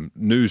deal with them.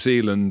 New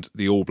Zealand,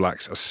 the All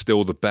Blacks, are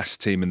still the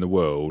best team in the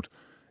world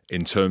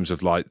in terms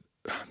of, like,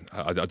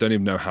 I don't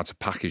even know how to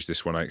package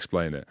this when I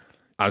explain it,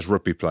 as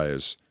rugby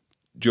players.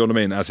 Do you know what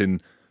I mean? As in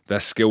their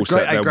skill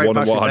set, they're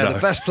one-on-one. They're the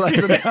best players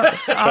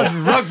as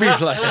rugby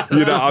players.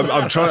 You know,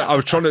 I'm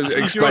trying to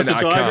explain that.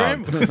 I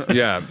can't.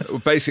 Yeah,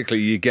 basically,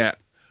 you get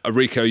a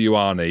Rico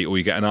Ioane or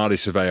you get an Ardi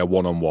Surveyor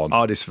one-on-one.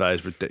 Ardi Surveyor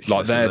is ridiculous.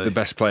 Like, they're the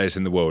best players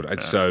in the world. And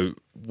so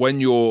when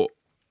you're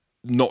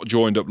not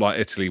joined up like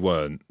Italy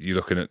weren't, you're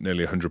looking at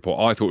nearly 100 points.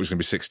 I thought it was going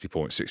to be 60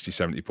 points, 60,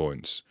 70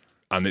 points.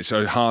 And it's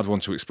a hard one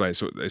to explain.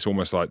 So it's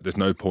almost like there's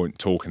no point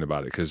talking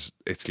about it because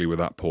Italy were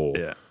that poor.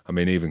 Yeah. I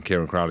mean, even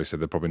Kieran Crowley said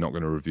they're probably not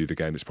going to review the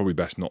game. It's probably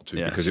best not to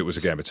because it was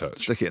a game of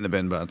touch. Stick it in the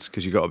bin, lads,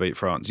 because you've got to beat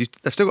France.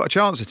 They've still got a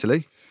chance,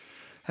 Italy.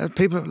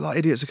 People like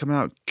idiots are coming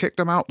out, kick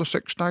them out the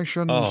Six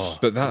Nations.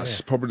 But that's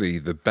probably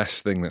the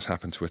best thing that's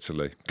happened to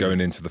Italy going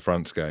into the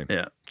France game.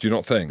 Yeah. Do you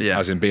not think? Yeah.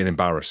 As in being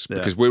embarrassed. Yeah.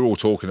 Because we're all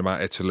talking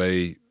about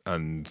Italy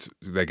and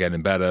they're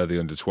getting better. The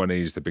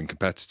under-20s, they've been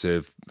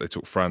competitive. They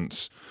took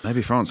France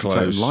Maybe France will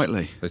take them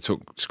lightly. They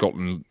took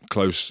Scotland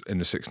close in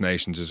the Six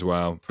Nations as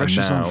well.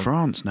 Pressure's And now, on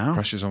France now.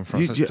 Pressure's on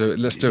France. You- Let's do it.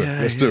 Let's do it.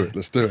 yeah, Let's do yeah. it.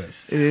 Let's do it.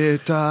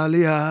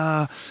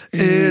 Italia,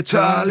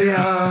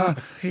 Italia,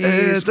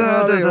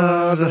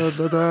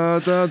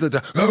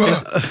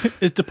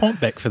 Is DuPont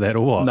back for that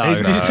or what? No,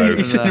 Did no,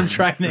 you see him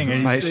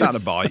training? Mate, it's on a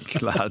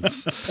bike,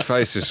 lads. His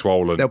face is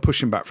swollen. They'll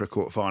push him back for a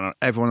quarter-final.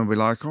 Everyone will be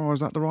like, oh, is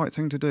that the right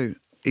thing to do?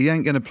 He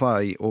ain't going to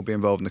play or be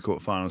involved in the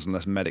quarterfinals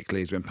unless medically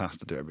he's been passed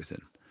to do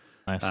everything.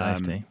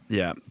 Safety.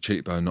 Yeah.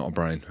 Cheekbone, not a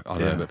brain. I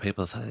know, Yeah. but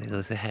people say it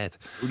was a head.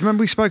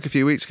 Remember we spoke a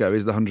few weeks ago,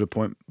 is the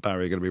 100-point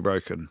barrier going to be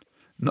broken?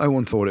 No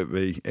one thought it would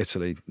be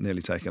Italy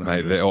nearly taking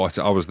 100. Mate,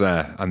 I was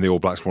there, and the All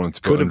Blacks wanted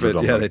to put Could have 100 been.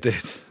 on Yeah, them. they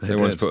did. They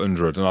wanted to put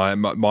 100.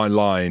 And my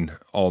line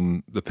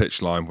on the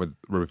pitch line with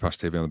Rugby Pass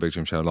TV on the Big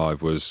Jim Show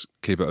Live was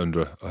keep it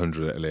under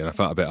 100 Italy. And I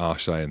felt a bit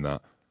harsh saying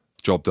that.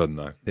 Job done,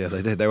 though. Yeah,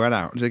 they did. They went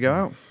out. Did they go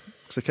out?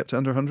 Because they kept it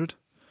under 100?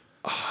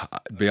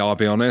 I'll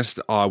be honest,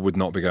 I would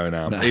not be going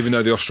out. No. Even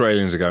though the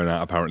Australians are going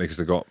out, apparently, because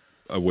they've got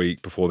a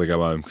week before they go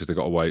home, because they've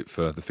got to wait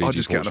for the I'll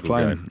just get on a Fiji-Portugal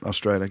plane, game.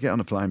 Australia. Get on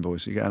a plane,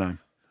 boys. You get home.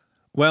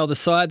 Well, the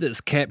side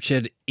that's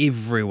captured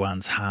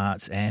everyone's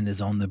hearts and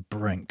is on the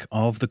brink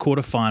of the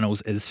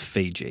quarterfinals is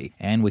Fiji.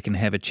 And we can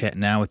have a chat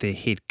now with their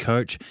head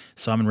coach,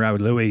 Simon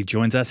Raiwalui,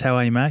 joins us. How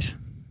are you, mate?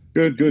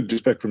 Good.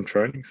 Just back from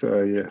training.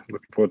 So, yeah,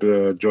 looking forward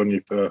to joining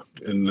you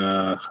in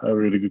a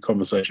really good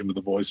conversation with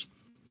the boys.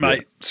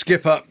 Mate,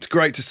 Skipper, it's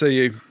great to see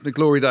you. The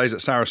glory days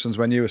at Saracens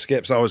when you were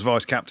Skips, I was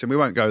vice captain. We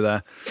won't go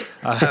there.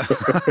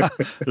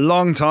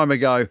 Long time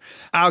ago.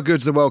 How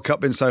good's the World Cup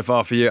been so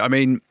far for you? I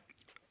mean,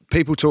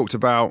 people talked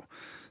about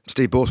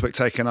Steve Borthwick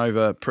taken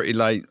over pretty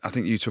late. I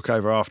think you took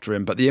over after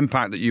him. But the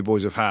impact that you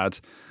boys have had,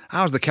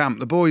 how's the camp?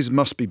 The boys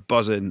must be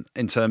buzzing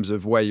in terms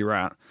of where you're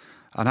at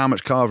and how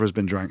much Carver has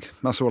been drank.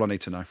 That's all I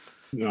need to know.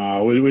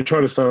 No, we're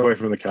trying to stay away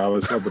from the Carver.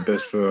 It's not the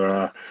best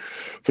for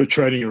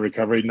training and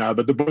recovery. No,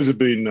 but the boys have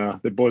been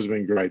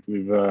great.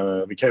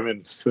 We came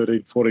in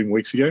 13, 14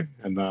 weeks ago,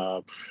 and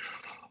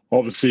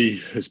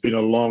obviously it's been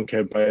a long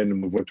campaign,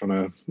 and we've worked on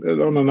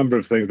a number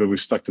of things, but we've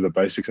stuck to the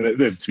basics. And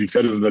to be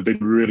fair to them, they've been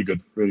really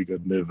good, really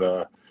good. And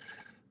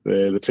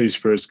the team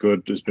spirit's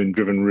good. It's been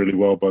driven really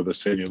well by the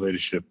senior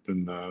leadership,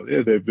 and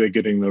they're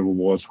getting the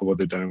rewards for what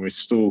they're doing. We've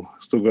still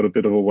got a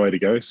bit of a way to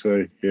go,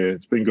 so yeah,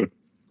 it's been good.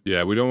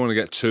 Yeah, we don't want to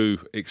get too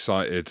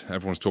excited.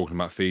 Everyone's talking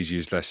about Fiji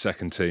as their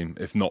second team,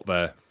 if not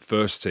their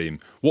first team.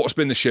 What's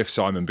been the shift,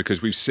 Simon?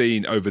 Because we've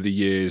seen over the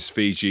years,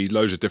 Fiji,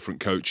 loads of different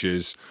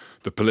coaches,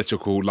 the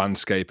political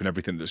landscape and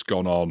everything that's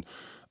gone on.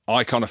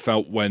 I kind of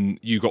felt when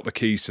you got the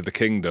keys to the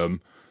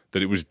kingdom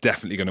that it was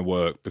definitely going to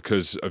work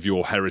because of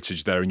your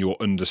heritage there and your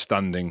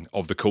understanding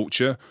of the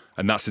culture.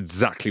 And that's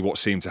exactly what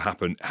seemed to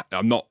happen.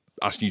 I'm not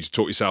asking you to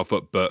talk yourself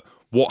up, but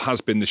what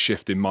has been the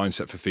shift in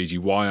mindset for Fiji?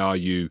 Why are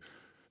you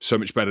so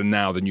much better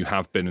now than you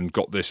have been and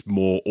got this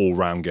more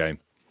all-round game?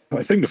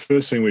 I think the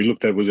first thing we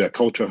looked at was our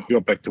culture. We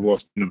got back to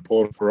what's been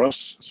important for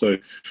us. So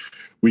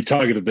we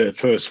targeted that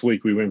first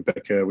week. We went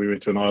back. We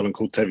went to an island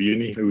called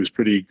Taviuni. It was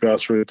pretty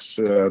grassroots.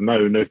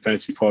 No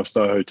fancy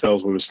 5-star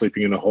hotels. We were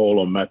sleeping in a hall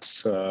on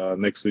mats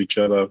next to each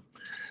other.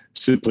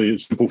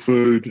 Simple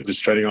food,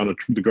 just trading on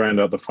the ground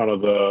out the front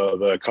of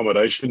the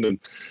accommodation. And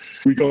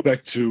we got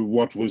back to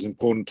what was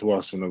important to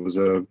us, and it was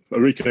a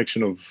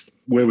reconnection of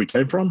where we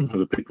came from,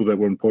 the people that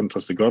were important to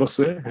us that got us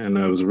there, and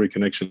it was a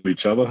reconnection with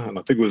each other. And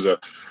I think it was a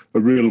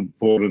real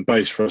important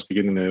base for us to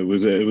get in there. It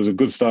was a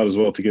good start as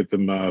well to get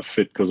them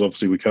fit, because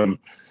obviously we come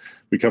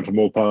from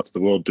all parts of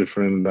the world,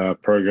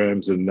 different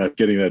programs, and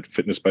getting that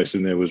fitness base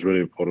in there was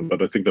really important.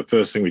 But I think the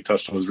first thing we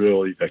touched on was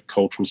really that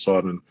cultural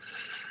side and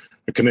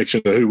a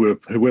connection to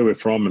where we're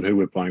from and who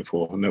we're playing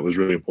for, and that was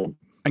really important.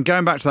 And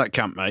going back to that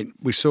camp, mate,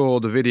 we saw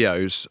the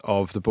videos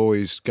of the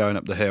boys going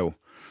up the hill,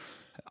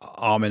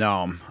 arm in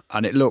arm,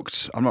 and it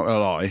looked, I'm not going to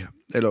lie,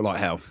 it looked like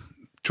hell,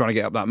 trying to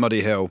get up that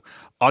muddy hill.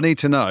 I need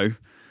to know,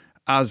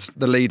 as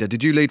the leader,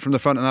 did you lead from the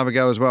front and have a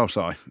go as well,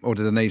 Si? Or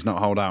did the knees not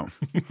hold out?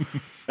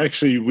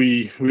 Actually,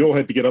 we all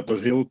had to get up the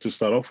hill to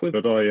start off with,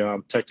 but I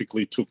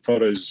tactically took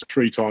photos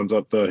 3 times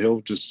up the hill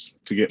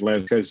just to get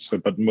landscapes,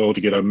 but more to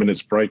get a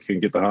minute's break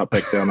and get the heart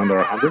back down under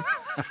 100.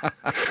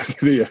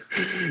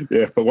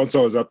 Yeah. But once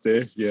I was up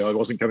there, I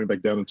wasn't coming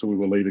back down until we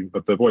were leaving.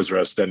 But the boys were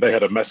outstanding. They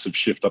had a massive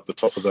shift up the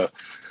top of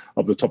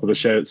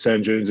the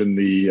sand dunes, and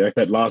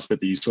that last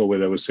bit that you saw where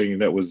they were singing,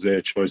 that was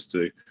their choice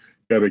to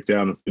go back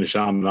down and finish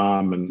arm in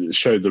arm, and it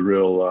showed the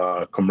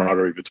real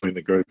camaraderie between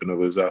the group, and it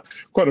was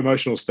quite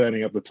emotional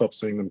standing up the top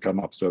seeing them come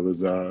up. So it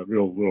was a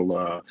real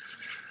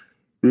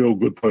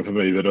good point for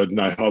me. But I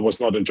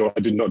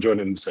did not join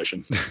in the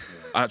session.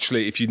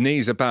 Actually, if your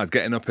knees are bad,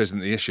 getting up isn't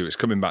the issue. It's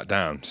coming back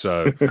down.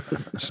 So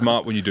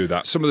smart when you do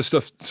that. Some of the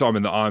stuff,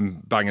 Simon, that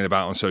I'm banging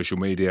about on social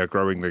media,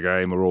 growing the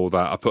game or all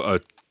that, I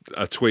put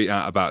a tweet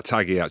out about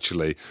Taggy,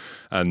 actually,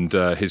 and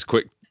his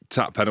quick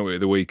tap penalty at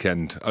the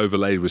weekend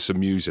overlaid with some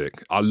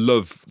music. I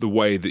love the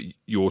way that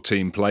your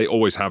team play,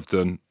 always have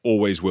done,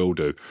 always will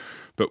do.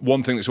 But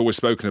one thing that's always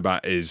spoken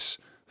about is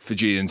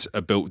Fijians are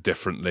built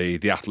differently,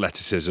 the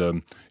athleticism.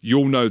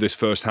 You'll know this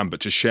firsthand, but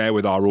to share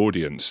with our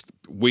audience,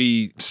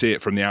 we see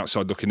it from the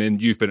outside looking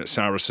in. You've been at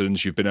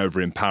Saracens, you've been over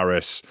in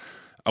Paris.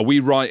 Are we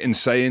right in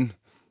saying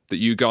that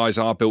you guys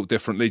are built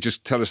differently?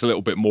 Just tell us a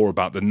little bit more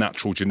about the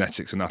natural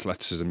genetics and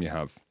athleticism you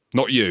have.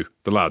 Not you,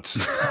 the lads.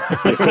 No.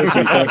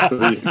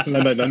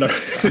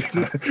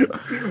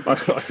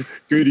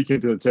 Goody came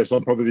to the test.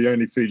 I'm probably the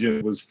only Fijian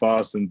that was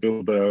fast and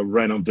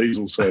ran on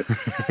diesel. So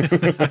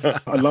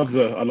I love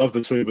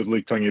the two with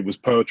Luke Tungi. It was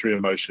poetry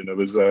in motion. It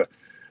was a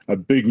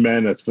big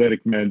man,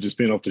 athletic man, just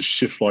being able to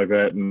shift like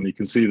that, and you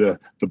can see the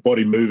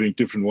body moving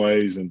different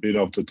ways and being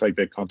able to take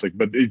that contact.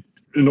 But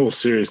in all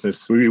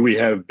seriousness, we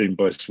have been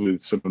blessed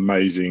with some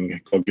amazing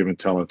God-given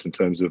talent in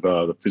terms of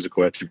the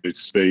physical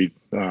attributes, speed,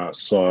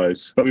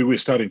 size. But we're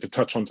starting to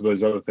touch onto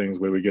those other things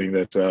where we're getting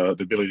that the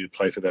ability to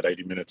play for that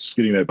 80 minutes,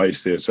 getting that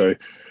base there. So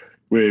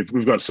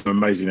we've got some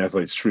amazing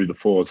athletes through the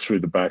forwards, through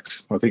the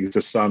backs. I think it's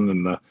the sun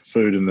and the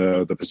food and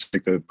the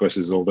Pacific that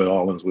blesses all the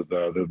islands with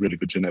the really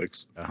good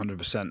genetics.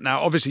 100%. Now,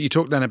 obviously, you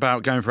talked then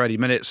about going for 80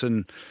 minutes,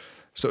 and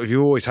sort of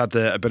you always had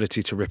the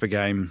ability to rip a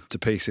game to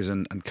pieces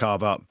and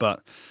carve up,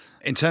 but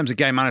in terms of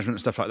game management and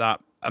stuff like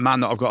that, a man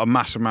that I've got a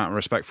massive amount of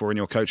respect for in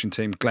your coaching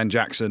team, Glenn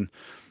Jackson,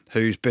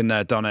 who's been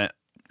there, done it,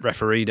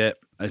 refereed it,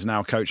 is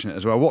now coaching it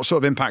as well. What sort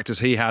of impact has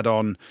he had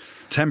on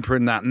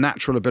tempering that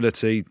natural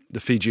ability, the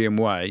Fijian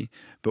way,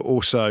 but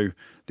also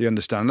the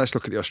understanding? Let's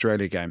look at the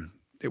Australia game.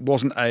 It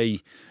wasn't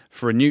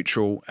for a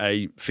neutral,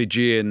 a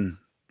Fijian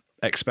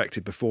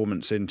expected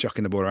performance in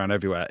chucking the ball around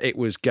everywhere. It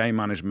was game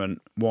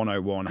management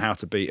 101, how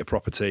to beat a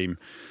proper team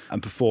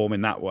and perform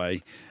in that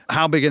way.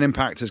 How big an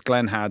impact has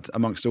Glenn had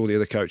amongst all the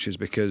other coaches?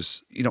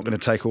 Because you're not going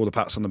to take all the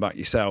pats on the back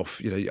yourself.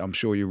 You know, I'm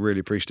sure you're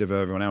really appreciative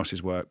of everyone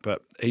else's work,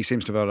 but he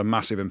seems to have had a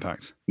massive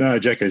impact. No,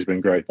 Jacko's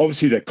been great.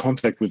 Obviously, that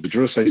contact with the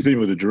Drua. So he's been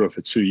with the Drua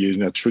for 2 years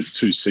now, 2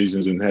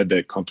 seasons, and had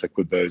that contact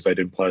with those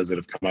 18 players that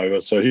have come over.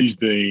 So he's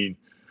been,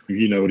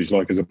 you know what he's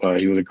like as a player.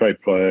 He was a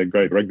great player,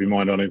 great rugby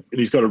mind on him. And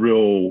he's got a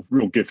real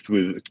gift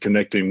with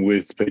connecting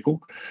with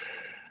people.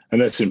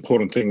 And that's the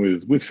important thing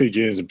with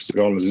Fijians and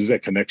Pacific Islanders is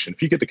that connection.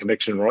 If you get the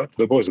connection right,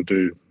 the boys will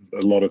do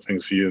a lot of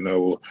things for you, and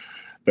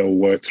they'll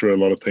work through a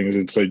lot of things.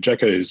 And so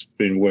Jacko has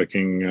been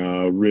working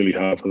really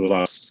hard for the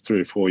last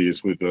 3 or 4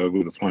 years with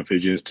the Flying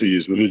Fijians, 2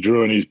 years with the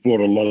Drua, and he's brought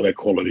a lot of that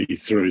quality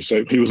through.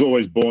 So he was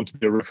always born to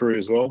be a referee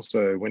as well.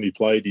 So when he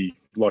played, he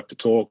liked to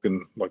talk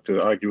and liked to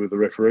argue with the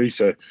referee.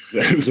 So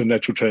it was a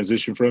natural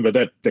transition for him. But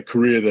that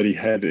career that he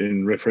had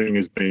in refereeing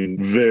has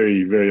been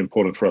very, very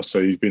important for us.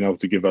 So he's been able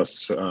to give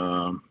us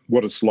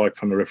what it's like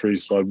from the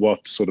referee's side,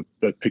 what sort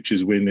of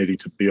pictures we're needing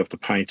to be able to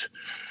paint.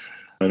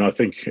 And I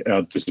think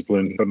our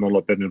discipline got a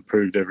lot better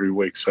improved every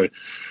week. So,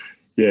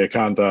 yeah,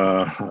 can't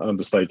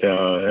understate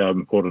how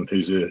important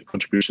his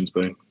contribution's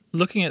been.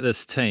 Looking at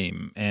this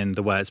team and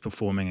the way it's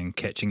performing and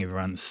catching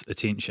everyone's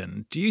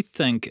attention, do you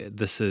think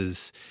this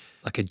is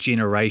like a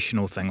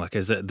generational thing? Like,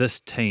 is it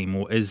this team,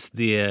 or is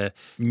there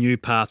new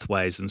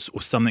pathways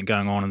or something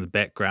going on in the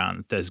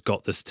background that's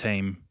got this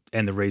team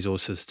and the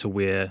resources to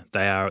where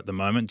they are at the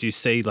moment? Do you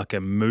see like a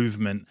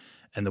movement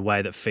in the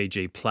way that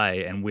Fiji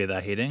play and where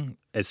they're heading,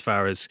 as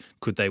far as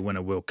could they win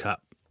a World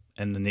Cup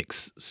in the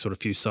next sort of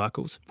few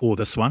cycles, or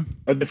this one?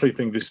 I definitely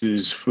think this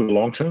is for the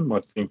long term.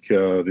 I think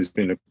there's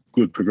been a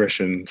good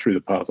progression through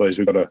the pathways.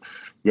 We've got a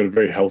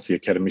very healthy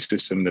academy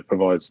system that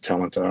provides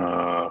talent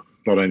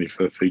not only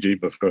for Fiji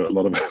but for a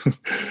lot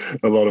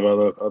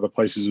of other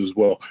places as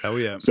well. Oh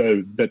yeah.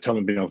 So that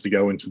talent being able to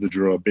go into the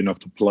Drua, being able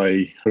to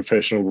play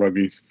professional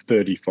rugby,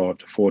 35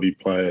 to 40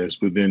 players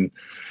within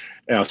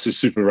our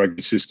Super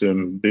Rugby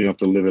system, being able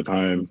to live at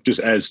home, just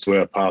adds to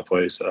our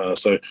pathways.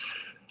 So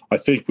I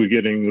think we're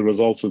getting the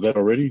results of that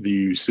already. Do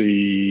you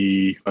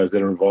see players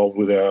that are involved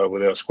with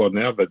our squad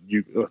now? But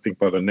I think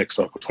by the next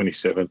cycle,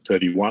 27,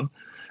 31,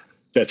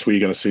 that's where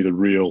you're going to see the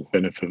real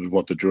benefit of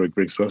what the Drua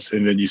brings to us.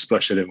 And then you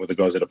splash it in with the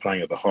guys that are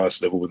playing at the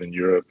highest level within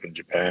Europe and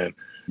Japan.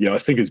 Yeah, I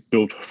think it's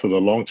built for the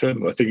long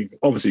term. I think,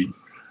 obviously,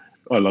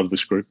 I love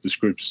this group. This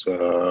group's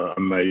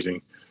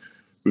amazing.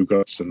 We've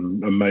got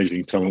some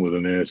amazing talent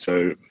within there.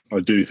 So I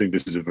do think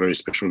this is a very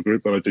special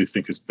group, but I do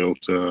think it's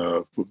built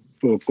for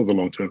the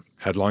long term.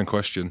 Headline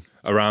question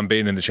around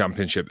being in the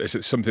Championship. Is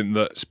it something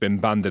that's been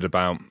bandied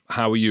about?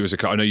 How are you as a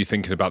coach? I know you're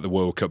thinking about the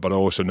World Cup, but I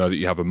also know that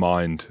you have a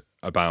mind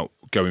about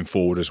going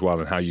forward as well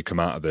and how you come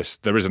out of this.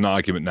 There is an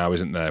argument now,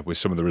 isn't there, with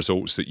some of the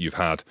results that you've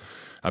had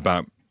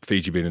about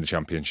Fiji being in the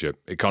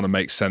Championship. It kind of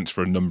makes sense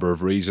for a number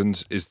of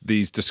reasons. Is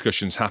these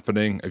discussions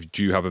happening?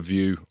 Do you have a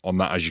view on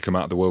that as you come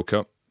out of the World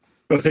Cup?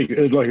 I think,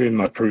 like in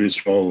my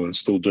previous role and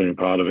still doing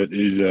part of it,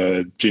 is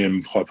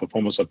GM high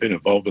performance. I've been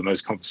involved in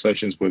those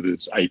conversations, whether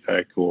it's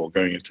APAC or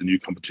going into new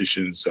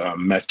competitions,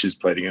 matches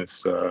played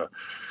against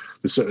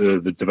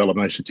the developed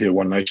nation, tier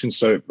 1 nations.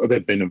 So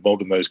they've been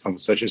involved in those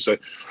conversations. So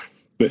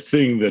the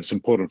thing that's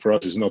important for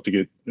us is not to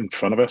get in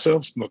front of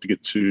ourselves, not to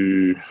get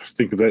to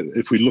think of that.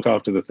 If we look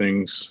after the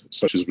things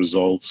such as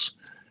results,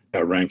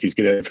 our rankings,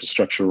 get our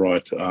infrastructure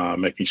right,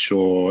 making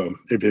sure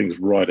everything's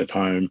right at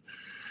home,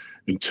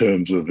 in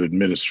terms of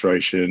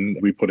administration,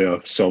 we put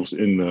ourselves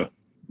in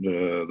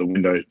the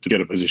window to get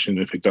a position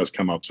if it does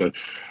come up. So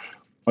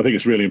I think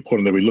it's really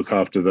important that we look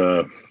after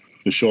the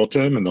short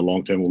term, and the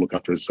long term will look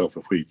after itself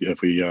if we do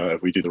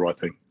the right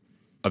thing.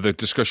 Are the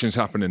discussions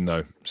happening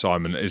though,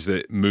 Simon? Is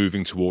it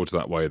moving towards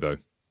that way though?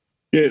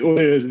 Yeah, well,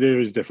 there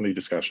is definitely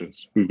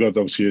discussions. We've got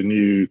obviously a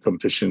new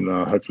competition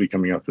hopefully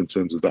coming up in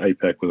terms of the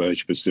APAC with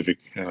Asia Pacific,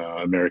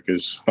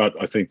 Americas. But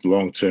I think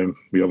long term,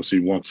 we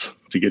obviously want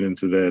to get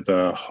into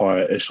that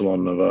higher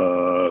echelon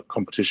of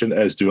competition,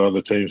 as do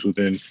other teams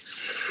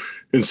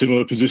in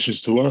similar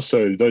positions to us.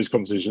 So those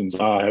competitions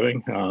are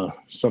happening.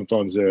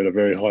 Sometimes they're at a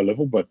very high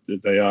level, but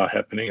they are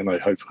happening,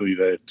 and hopefully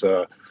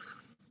that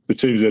the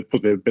teams that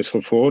put their best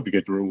foot forward to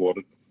get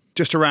rewarded.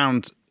 Just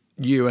around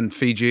you and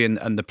Fiji and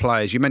the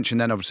players, you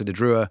mentioned then obviously the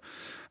Drua,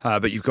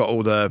 but you've got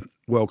all the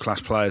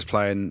world-class players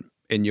playing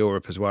in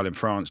Europe as well, in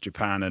France,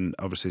 Japan, and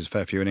obviously there's a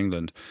fair few in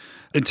England.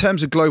 In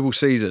terms of global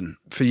season,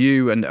 for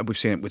you, and we've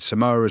seen it with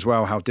Samoa as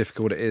well, how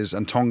difficult it is,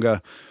 and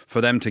Tonga,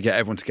 for them to get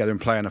everyone together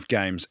and play enough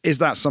games, is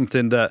that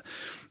something that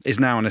is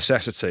now a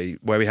necessity,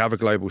 where we have a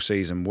global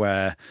season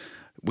where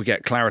we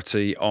get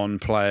clarity on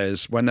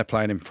players when they're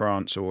playing in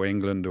France or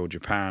England or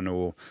Japan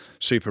or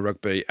Super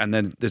Rugby, and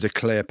then there's a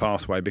clear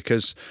pathway?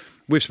 Because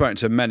we've spoken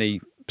to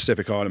many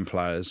Pacific Island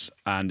players,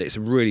 and it's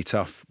really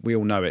tough. We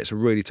all know it's a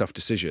really tough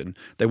decision.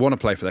 They want to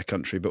play for their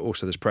country, but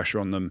also there's pressure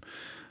on them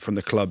from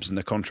the clubs and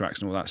the contracts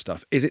and all that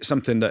stuff. Is it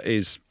something that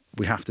is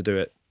we have to do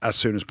it as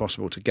soon as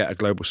possible to get a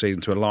global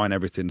season to align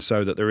everything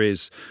so that there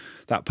is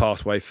that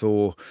pathway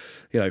for,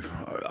 I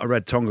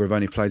read Tonga have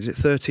only played, is it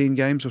 13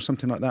 games or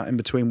something like that in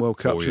between World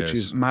Cups, which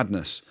is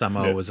madness.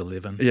 Samoa was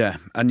 11. Yeah,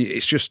 and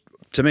it's just,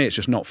 to me, it's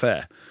just not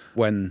fair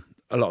when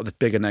a lot of the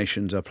bigger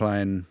nations are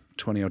playing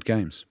 20-odd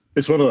games.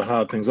 It's one of the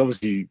hard things,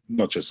 obviously,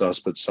 not just us,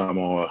 but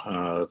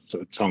Samoa,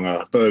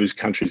 Tonga, those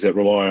countries that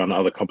rely on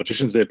other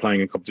competitions, they're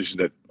playing in competitions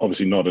that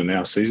obviously not in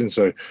our season.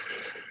 So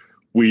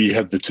we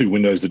have the two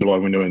windows, the July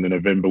window and the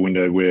November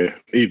window, where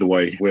either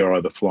way, we're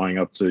either flying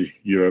up to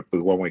Europe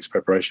with 1 week's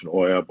preparation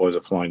or our boys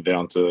are flying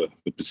down to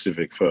the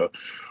Pacific for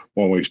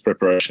 1 week's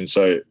preparation.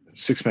 So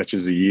 6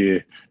 matches a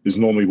year is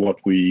normally what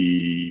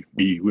we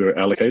were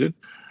allocated.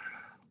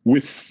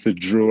 With the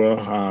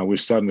Drua, we're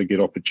starting to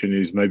get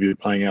opportunities, maybe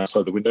playing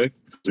outside the window.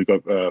 We've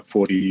got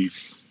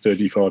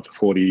 35 to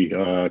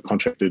 40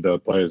 contracted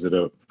players that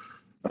are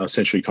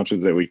essentially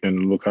contracted that we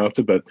can look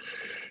after. But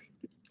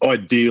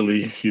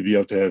ideally,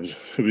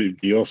 it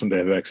would be awesome to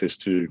have access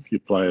to your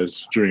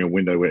players during a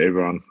window where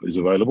everyone is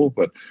available.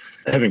 But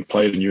having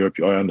played in Europe,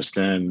 I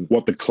understand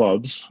what the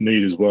clubs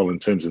need as well in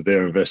terms of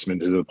their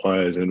investment into the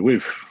players. And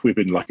we've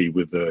been lucky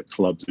with the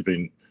clubs. They've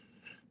been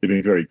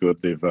very good.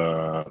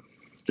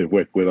 They've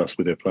worked with us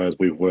with their players.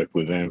 We've worked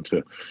with them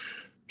to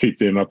keep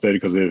them updated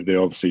because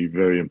they're obviously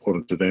very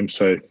important to them.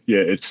 So yeah,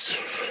 it's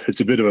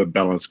a bit of a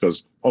balance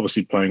because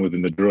obviously playing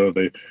within the draw,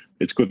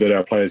 it's good that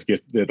our players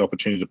get that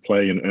opportunity to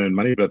play and earn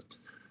money. But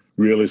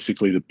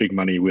realistically, the big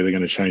money where they're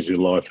going to change their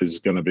life is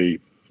going to be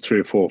 3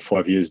 or 4 or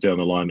 5 years down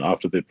the line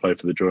after they play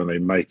for the draw and they're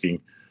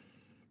making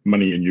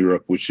money in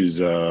Europe, which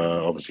is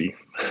obviously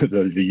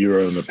the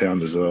euro and the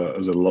pound is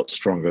a lot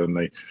stronger, and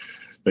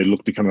they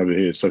look to come over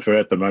here. So for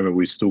at the moment,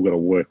 we still got to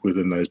work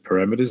within those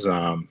parameters,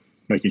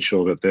 making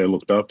sure that they're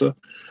looked after,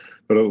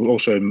 but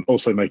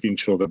also making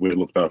sure that we're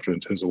looked after in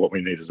terms of what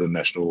we need as a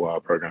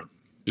national program.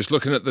 Just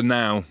looking at the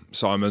now,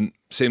 Simon,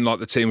 seemed like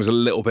the team was a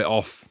little bit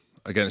off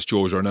against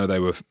Georgia. I know they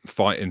were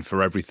fighting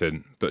for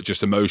everything, but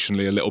just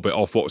emotionally a little bit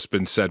off. What's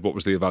been said? What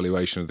was the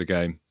evaluation of the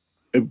game?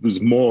 It was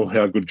more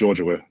how good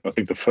Georgia were. I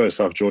think the first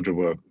half Georgia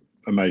were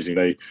amazing.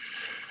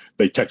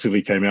 They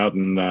tactically came out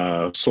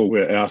and saw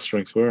where our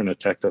strengths were and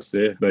attacked us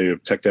there. They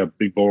attacked our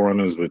big ball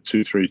runners with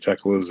 2-3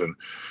 tacklers and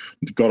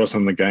got us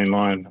on the gain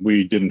line.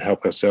 We didn't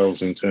help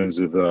ourselves in terms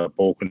of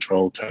ball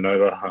control,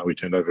 turnover. We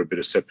turned over a bit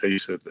of set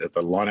piece at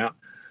the line out.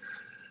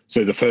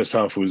 So the first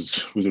half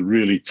was a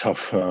really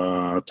tough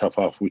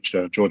half, which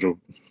Georgia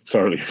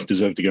thoroughly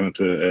deserved to go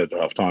into at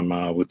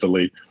halftime with the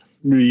lead.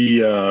 We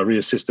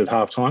reassisted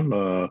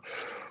halftime.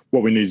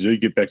 What we need to do,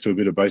 get back to a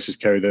bit of basis,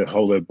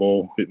 hold that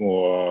ball, a bit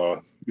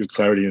more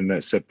clarity in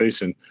that set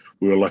piece, and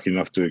we were lucky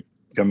enough to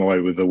come away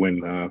with the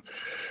win.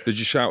 Did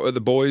you shout at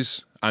the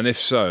boys? And if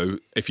so,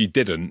 if you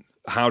didn't,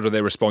 how do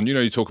they respond?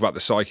 You talk about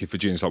the psyche of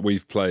Fijians, like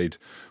we've played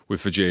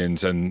with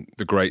Fijians and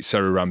the great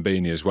Seru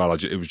Rambini as well.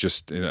 It was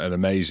just an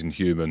amazing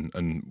human,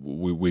 and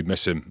we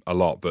miss him a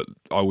lot, but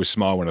I always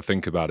smile when I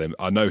think about him.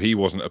 I know he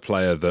wasn't a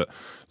player that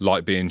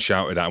liked being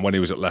shouted at, and when he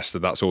was at Leicester,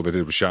 that's all they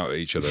did was shout at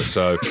each other.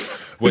 So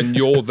when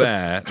you're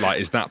there, like,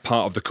 is that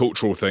part of the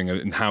cultural thing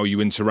and how you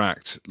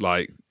interact?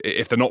 Like,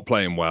 if they're not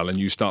playing well and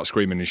you start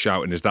screaming and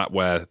shouting, is that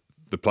where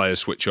the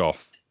players switch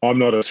off? I'm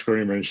not a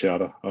screamer and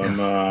shouter.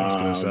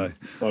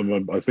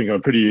 I think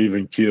I'm pretty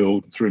even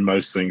keeled through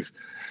most things.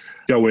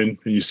 Go in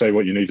and you say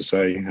what you need to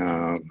say.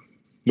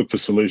 Look for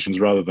solutions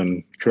rather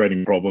than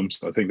creating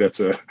problems. I think that's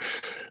a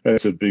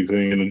big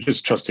thing, and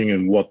just trusting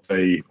in what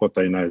they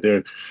know.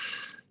 They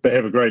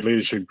have a great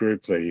leadership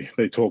group.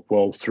 They talk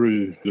well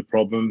through the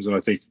problems, and I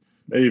think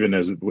even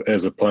as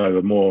a player,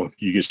 the more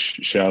you get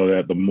shouted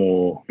at, the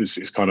more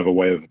it's kind of a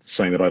way of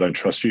saying that I don't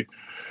trust you.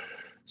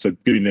 So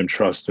giving them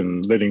trust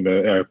and letting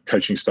our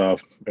coaching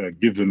staff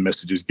give them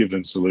messages, give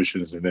them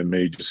solutions, and then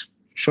me just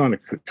trying to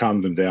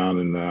calm them down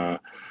and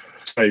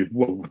say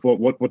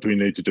what do we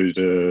need to do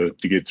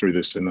to get through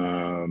this.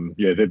 And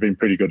they've been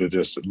pretty good at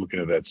just looking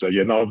at that. So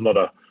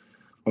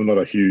I'm not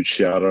a huge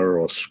shouter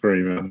or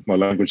screamer. My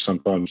language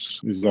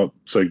sometimes is not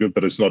so good,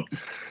 but it's not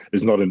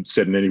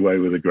said in any way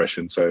with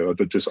aggression. So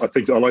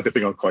I like to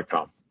think I'm quite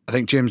calm. I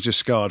think Jim's just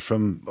scarred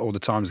from all the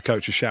times the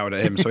coach has shouted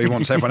at him, so he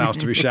wants everyone else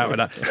to be shouted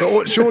at.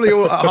 But surely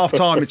at half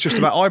time, it's just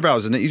about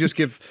eyebrows, isn't it? You just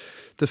give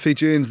the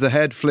Fijians the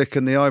head flick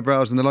and the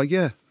eyebrows, and they're like,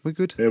 yeah, we're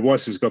good. Yeah,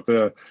 Weiss has got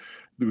the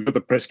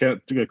press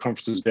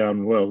conferences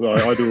down well.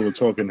 I do all the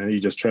talking, and he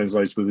just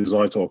translates with his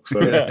eye talk. So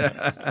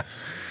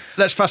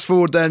let's fast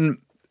forward then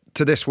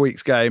to this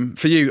week's game.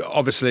 For you,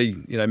 obviously,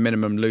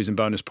 minimum losing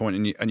bonus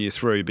point and you're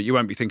through, but you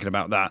won't be thinking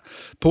about that.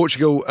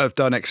 Portugal have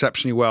done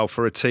exceptionally well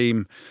for a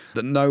team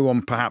that no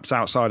one perhaps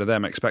outside of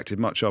them expected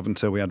much of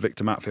until we had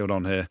Victor Matfield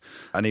on here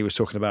and he was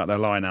talking about their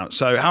line out.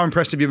 So how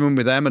impressed have you been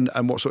with them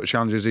and what sort of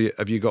challenges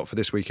have you got for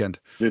this weekend?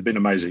 They've been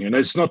amazing. And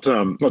it's not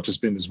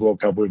just been this World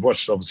Cup. We've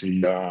watched,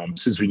 obviously,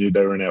 since we knew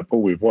they were in our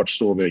pool, we've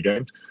watched all their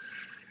games.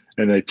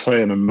 And they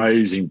play an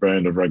amazing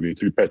brand of rugby.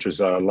 Through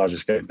Petra's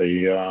largest game,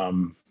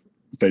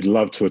 they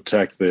love to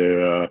attack.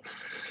 They're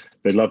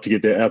They love to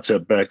get their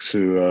outside backs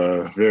who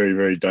are very,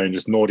 very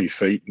dangerous, naughty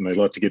feet, and they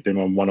like to get them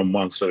on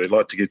one-on-one, so they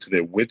like to get to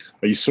their width.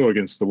 You saw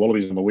against the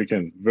Wallabies on the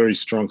weekend, very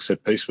strong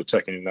set piece. They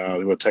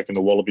were attacking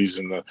the Wallabies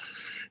in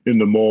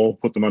the maul,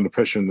 put them under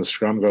pressure in the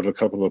scrum, got a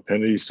couple of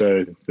penalties.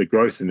 So the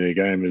growth in their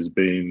game has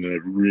been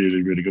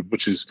really, really good,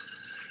 which is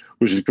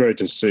great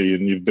to see.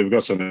 And they've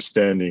got some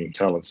outstanding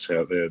talents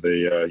out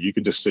there. You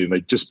can just see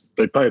them.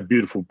 They play a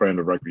beautiful brand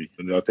of rugby,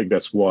 and I think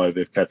that's why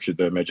they've captured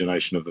the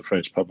imagination of the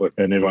French public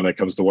and everyone that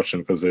comes to watch them,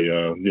 because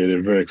they're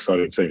a very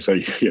exciting team. So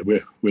yeah,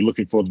 we're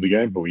looking forward to the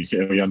game, but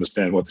we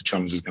understand what the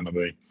challenge is going to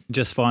be.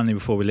 Just finally,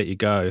 before we let you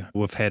go,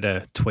 we've had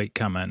a tweet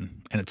come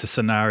in, and it's a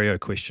scenario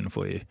question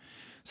for you.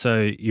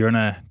 So you're in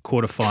a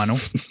quarterfinal.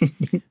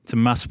 It's a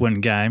must-win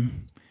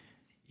game.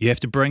 You have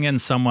to bring in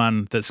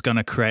someone that's going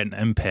to create an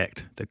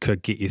impact that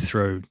could get you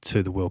through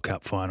to the World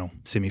Cup final,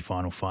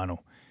 semi-final,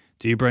 final.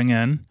 Do you bring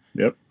in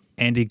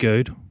Andy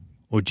Goode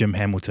or Jim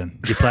Hamilton?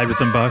 You played with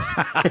them both.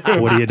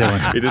 What are you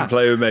doing? He didn't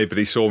play with me, but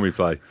he saw me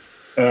play.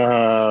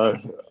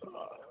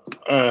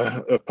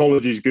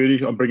 Apologies,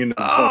 Goody. I'm bringing in the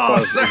top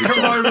 5.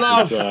 Second row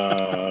love.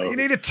 You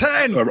need a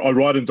 10. I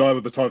ride and die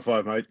with the top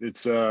 5, mate.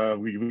 It's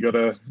we got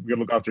to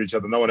look after each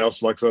other. No one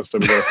else likes us, so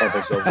we got to pump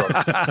ourselves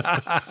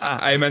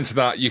up. Amen to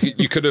that.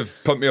 You could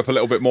have pumped me up a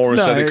little bit more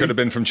and said it could have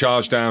been from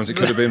charge downs. It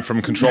could have been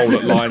from control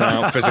at line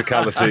out,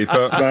 physicality.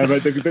 But no,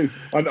 mate,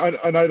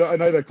 I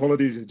know the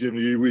qualities, Jim.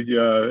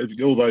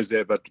 All those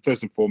there, but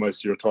first and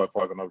foremost, you're a type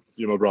 5, and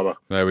you're my brother.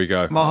 There we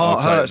go. My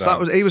heart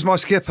hurts. He was my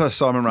skipper,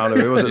 Simon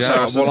Raiwalui, was it?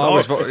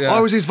 I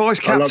was his vice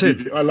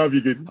captain. I love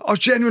you, good. I was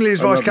genuinely his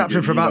vice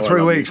captain for about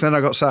 3 weeks, and then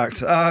I got sacked.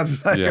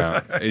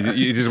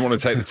 He doesn't want to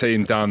take the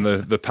team down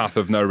the path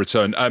of no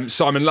return.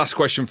 Simon, last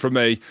question from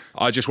me.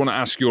 I just want to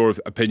ask your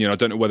opinion. I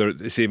don't know whether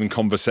it's even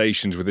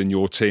conversations within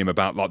your team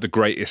about like the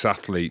greatest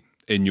athlete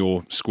in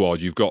your squad.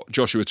 You've got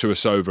Joshua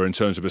Tuisova in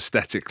terms of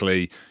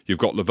aesthetically. You've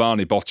got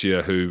Levani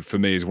Bottia, who for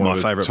me is one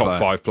of the top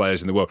 5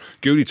 players in the world.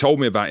 Goody told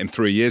me about him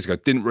 3 years ago.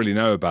 Didn't really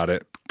know about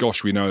it.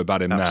 Gosh, we know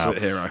about him Absolute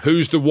now. Hero.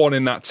 Who's the one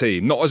in that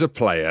team? Not as a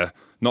player,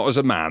 not as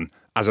a man,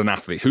 as an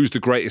athlete. Who's the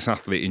greatest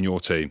athlete in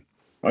your team?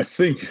 I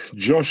think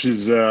Josh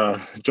is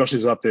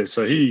up there.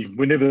 So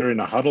whenever they're in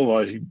a huddle,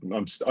 I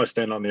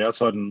stand on the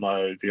outside and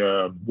I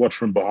watch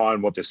from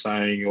behind what they're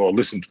saying, or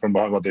listen from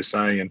behind what they're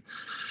saying,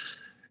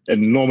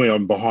 and normally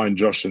I'm behind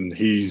Josh, and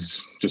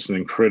he's just an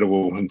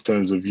incredible in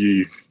terms of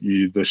the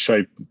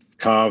shape,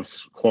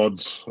 calves,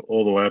 quads,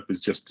 all the way up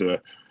is just an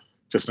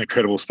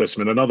incredible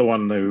specimen. Another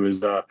one who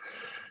is a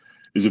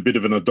bit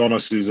of an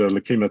Adonis is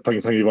Lakima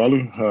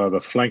Tangivalu, the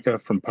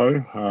flanker from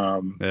Po.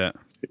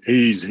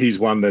 He's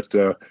one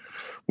that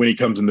when he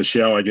comes in the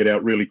shower, I get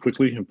out really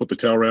quickly and put the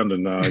towel around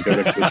and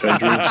go back to the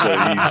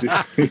change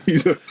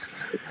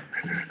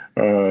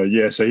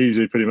room. So he's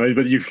pretty amazing.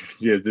 But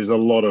there's a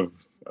lot of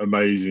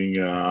amazing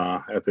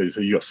athletes.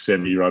 So you got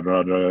Semi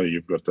Radradra,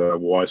 you've got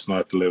Weiss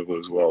Knight level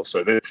as well.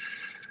 So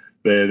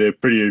they're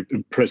pretty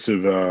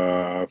impressive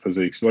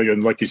physiques.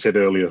 Like you said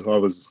earlier,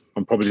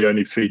 I'm probably the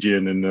only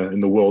Fijian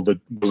in the world that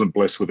wasn't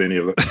blessed with any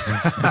of it.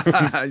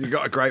 You've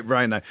got a great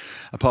brain though,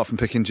 apart from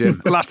picking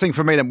Jim. Last thing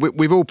for me then,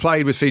 we've all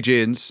played with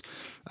Fijians,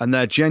 and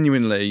they're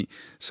genuinely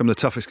some of the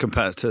toughest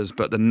competitors,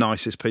 but the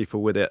nicest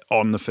people with it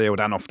on the field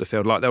and off the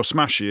field. Like, they'll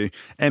smash you,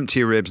 empty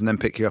your ribs, and then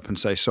pick you up and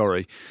say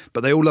sorry.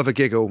 But they all love a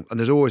giggle, and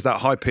there's always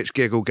that high-pitched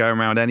giggle going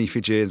around any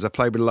Fijians. I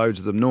played with loads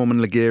of them. Norman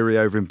Ligiri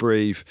over in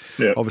Breve,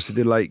 obviously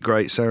the late,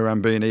 great Sarah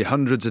Rambini,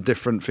 hundreds of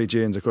different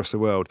Fijians across the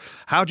world.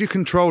 How do you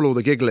control all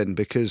the giggling?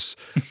 Because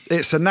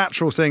it's a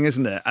natural thing,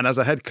 isn't it? And as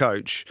a head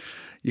coach,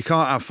 you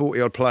can't have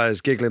 40-odd players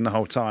giggling the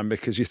whole time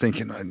because you're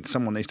thinking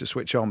someone needs to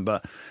switch on,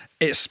 but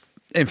it's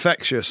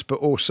infectious, but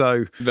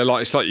also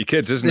it's like your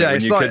kids, isn't it? Yeah,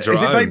 when your kids are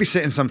is it at home.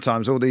 babysitting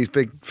sometimes? All these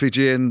big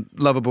Fijian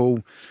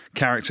lovable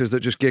characters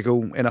that just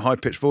giggle in a high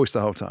pitched voice the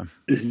whole time.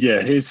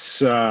 Yeah,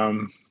 it's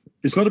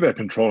not about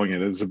controlling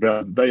it. It's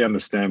about they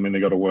understand when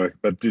they got to work.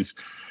 But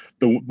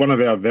one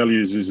of our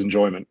values is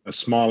enjoyment. A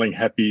smiling,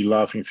 happy,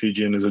 laughing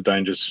Fijian is a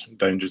dangerous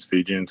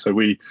Fijian. So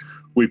we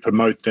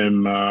promote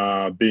them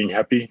being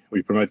happy.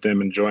 We promote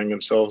them enjoying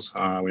themselves.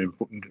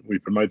 We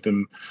promote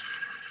them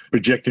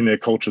projecting their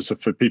culture so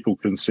for people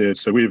can see it.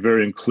 So we're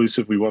very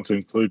inclusive. We want to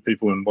include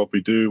people in what we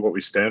do, what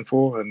we stand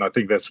for. And I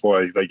think that's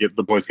why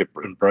the boys get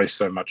embraced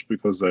so much,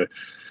 because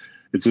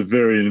it's a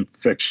very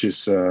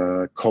infectious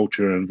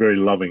culture and very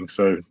loving.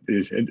 So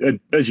and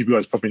as you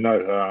guys probably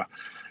know,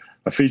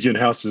 a Fijian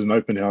house is an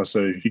open house.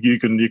 So you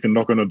can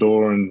knock on a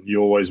door and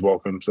you're always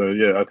welcome. So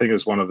yeah, I think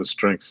it's one of the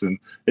strengths, and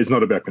it's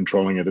not about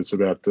controlling it. It's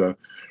about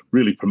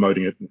really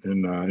promoting it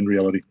in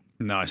reality.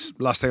 Nice.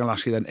 Last thing I'll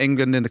ask you then.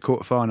 England in the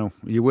quarterfinal.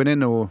 Are you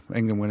winning or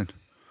England winning?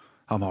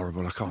 I'm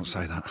horrible. I can't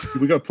say that.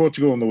 We got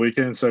Portugal on the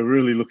weekend, so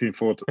really looking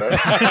forward to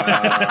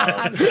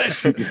that.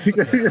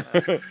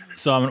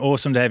 Simon,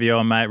 awesome to have you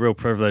on, mate. Real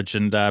privilege,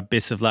 and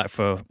best of luck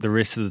for the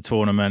rest of the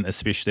tournament,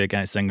 especially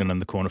against England in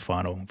the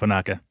quarterfinal.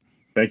 Vanaka.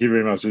 Thank you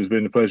very much. It's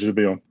been a pleasure to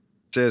be on.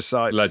 Cheers, Si.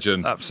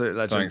 Legend. Absolute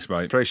legend. Thanks,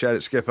 mate. Appreciate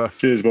it, Skipper.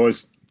 Cheers,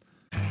 boys.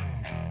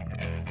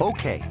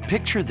 Okay,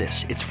 picture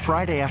this. It's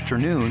Friday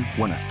afternoon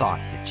when a thought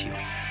hits you.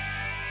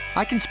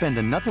 I can spend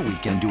another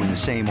weekend doing the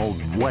same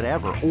old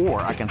whatever,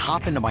 or I can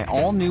hop into my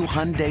all-new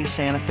Hyundai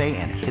Santa Fe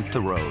and hit the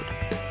road.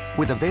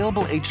 With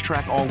available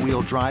H-Track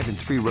all-wheel drive and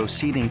 3-row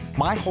seating,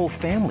 my whole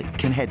family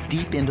can head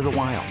deep into the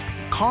wild.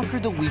 Conquer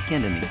the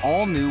weekend in the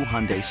all-new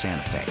Hyundai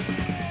Santa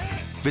Fe.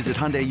 Visit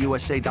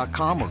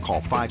HyundaiUSA.com or call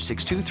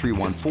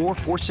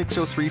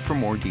 562-314-4603 for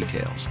more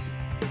details.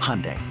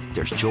 Hyundai,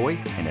 there's joy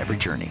in every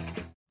journey.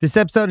 This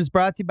episode is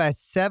brought to you by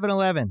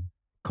 7-Eleven.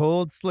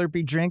 Cold,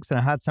 slurpy drinks and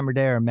a hot summer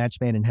day are a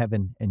match made in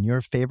heaven, and your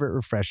favorite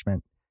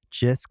refreshment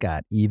just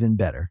got even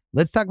better.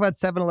 Let's talk about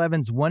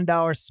 7-Eleven's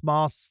 $1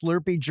 small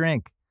slurpy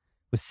drink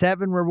with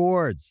 7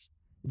 rewards.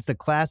 It's the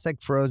classic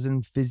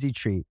frozen fizzy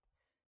treat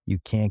you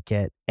can't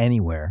get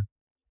anywhere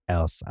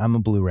else. I'm a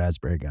blue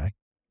raspberry guy.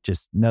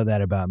 Just know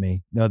that about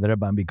me. Know that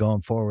about me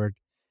going forward.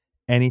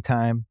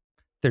 Anytime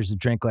there's a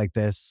drink like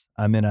this,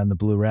 I'm in on the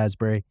blue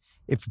raspberry.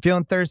 If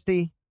you're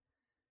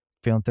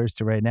feeling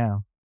thirsty right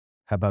now,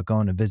 how about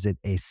going to visit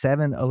a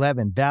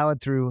 7-Eleven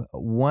valid through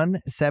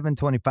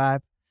 1/7/25?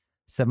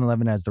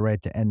 7-Eleven has the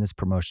right to end this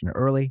promotion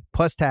early,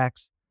 plus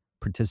tax.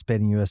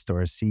 Participating U.S.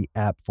 stores. See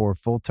app for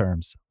full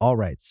terms. All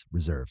rights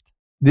reserved.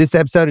 This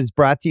episode is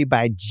brought to you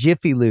by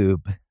Jiffy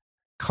Lube.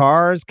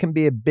 Cars can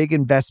be a big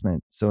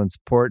investment, so it's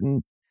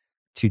important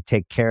to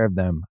take care of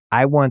them.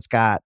 I once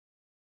got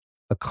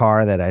a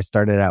car that I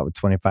started out with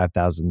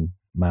 25,000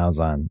 miles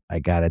on. I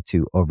got it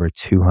to over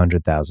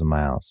 200,000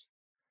 miles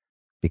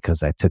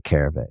because I took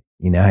care of it.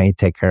 You know how you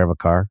take care of a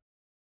car?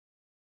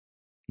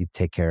 You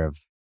take care of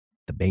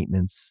the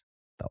maintenance,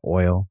 the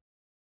oil,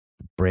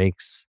 the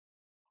brakes,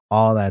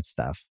 all that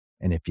stuff.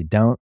 And if you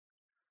don't,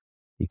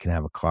 you can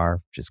have a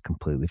car just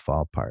completely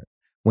fall apart.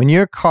 When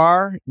your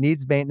car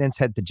needs maintenance,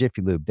 head to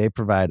Jiffy Lube. They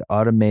provide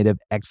automotive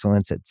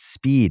excellence at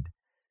speed.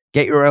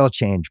 Get your oil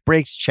change,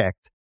 brakes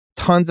checked,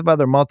 tons of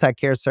other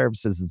multi-care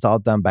services. It's all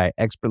done by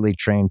expertly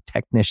trained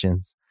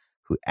technicians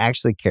who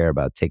actually care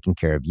about taking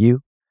care of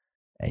you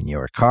and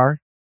your car.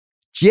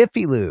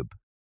 Jiffy Lube,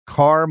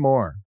 car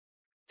more.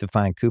 To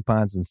find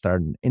coupons and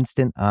start an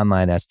instant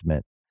online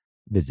estimate,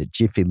 visit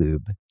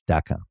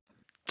jiffylube.com.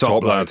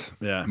 Top lad.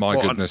 Yeah. My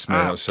goodness me,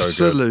 that was so good.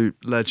 Absolute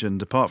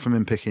legend, apart from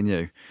him picking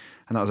you.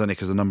 And that was only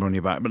because of the number on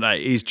your back. But no,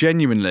 he's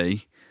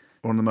genuinely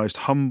one of the most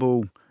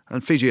humble,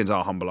 and Fijians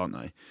are humble, aren't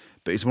they?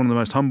 But he's one of the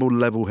most humble,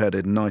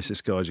 level-headed,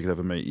 nicest guys you could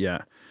ever meet.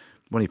 Yeah.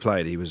 When he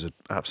played, he was an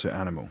absolute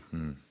animal.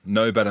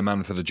 No better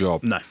man for the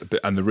job. No.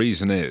 And the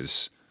reason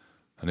is,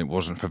 and it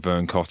wasn't for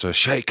Vern Cotter,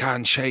 shake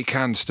hands,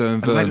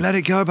 Stern Vern. Mate, let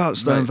it go about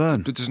Stern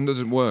Vern. It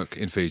doesn't work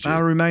in Fiji.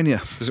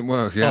 Romania. Doesn't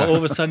work, yeah. All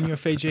of a sudden you're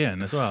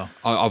Fijian as well.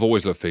 I've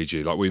always loved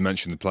Fiji. Like we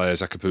mentioned the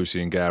players,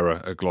 Akapusi and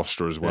Gera at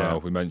Gloucester as well. Yeah.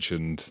 We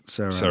mentioned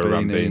Sarah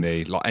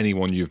Rambini. Like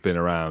anyone you've been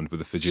around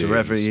with the Fijians.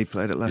 Sarevi, he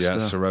played at Leicester. Yeah,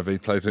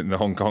 Sarevi played in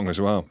Hong Kong as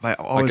well. Mate,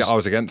 I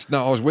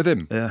was with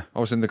him. Yeah. I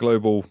was in the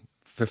Global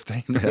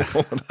 15.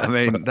 Yeah. I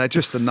mean, they're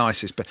just the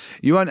nicest. But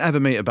you won't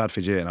ever meet a bad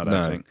Fijian, I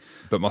don't think.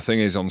 But my thing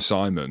is on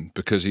Simon,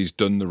 because he's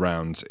done the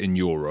rounds in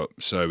Europe,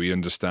 so he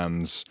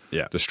understands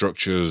the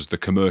structures, the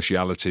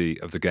commerciality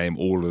of the game,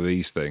 all of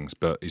these things,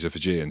 but he's a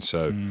Fijian,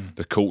 so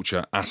the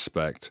culture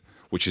aspect,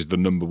 which is the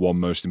number one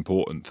most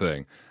important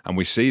thing. And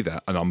we see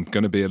that, and I'm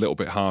going to be a little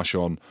bit harsh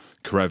on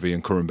Karevi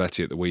and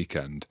Kurumbetti at the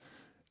weekend.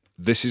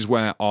 This is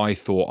where I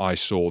thought I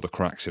saw the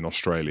cracks in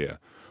Australia,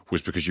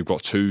 was because you've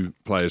got 2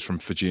 players from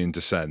Fijian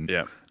descent,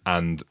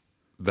 and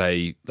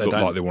they looked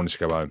like they wanted to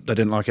go home. They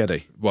didn't like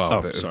Eddie.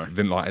 Well, they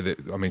didn't like Eddie.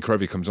 I mean,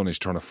 Karevi comes on, he's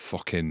trying to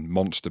fucking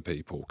monster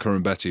people.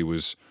 Kurumbetti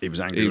was... He was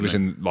angry. He was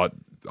in, like,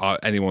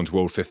 anyone's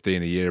World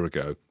 15 a year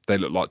ago. They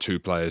look like 2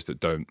 players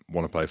that don't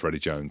want to play for Eddie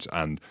Jones.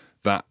 And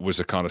that was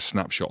a kind of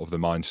snapshot of the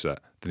mindset.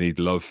 They need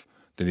love,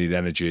 they need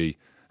energy,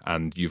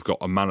 and you've got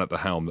a man at the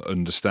helm that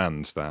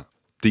understands that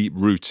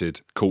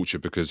deep-rooted culture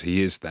because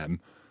he is them,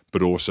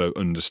 but also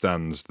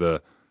understands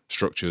the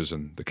structures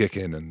and the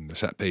kick-in and the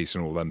set piece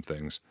and all them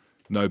things.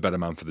 No better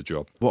man for the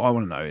job. What I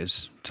want to know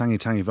is Tangi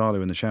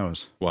Valu in the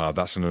showers. Wow,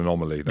 that's an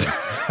anomaly then.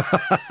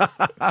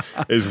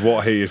 Is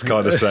what he is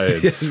kind of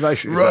saying. He's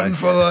basically Run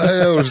for the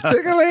hills.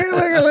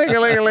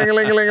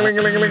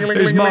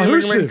 It's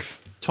massive.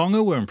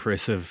 Tonga were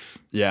impressive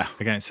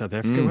against South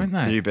Africa, weren't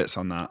they? Few bits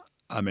on that.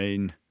 I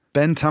mean,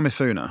 Ben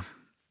Tamifuna.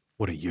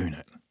 What a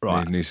unit.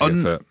 Right. He needs to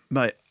get fit.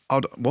 Mate,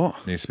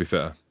 what? Needs to be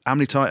fitter. How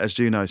many titles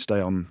do you know stay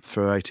on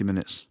for 80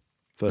 minutes?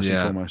 First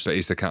and foremost. But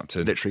he's the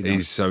captain. Literally.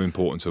 He's so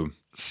important to him.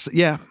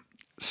 Yeah.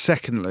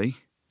 Secondly,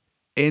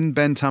 in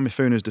Ben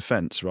Tamifuna's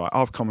defence, right,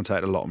 I've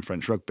commentated a lot on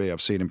French rugby.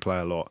 I've seen him play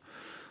a lot.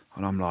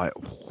 And I'm like,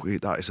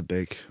 that is a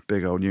big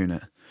old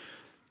unit.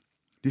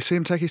 Do you see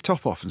him take his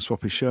top off and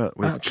swap his shirt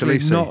with Actually,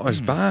 Khaleesi? not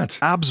as bad.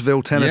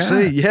 Absville,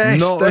 Tennessee. Yes,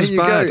 not there as you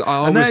bad. go.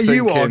 I And there was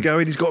you are thinking-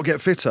 going, he's got to get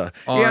fitter.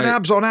 He had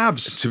abs on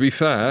abs. To be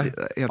fair,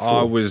 He had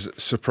I four. was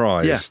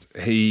surprised.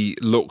 He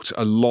looked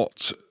a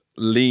lot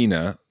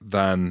leaner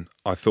than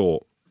I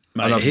thought.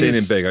 Mate, and I've seen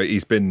him big.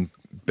 He's been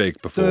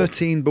big before.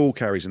 13 ball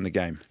carries in the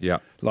game. Yeah.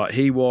 Like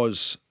he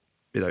was,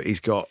 he's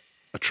got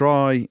a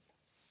try.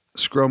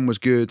 Scrum was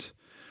good.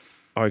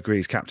 I agree.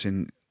 He's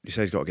captain. You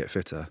say he's got to get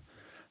fitter.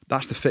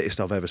 That's the fittest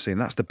I've ever seen.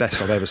 That's the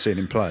best I've ever seen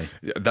him play.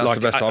 Yeah, that's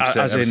the best I've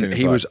ever seen him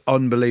he play. was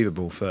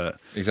unbelievable for...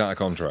 He's out of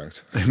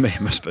contract. He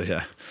must be,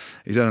 yeah.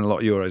 He's earning a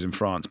lot of euros in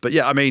France. But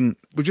yeah, I mean,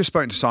 we've just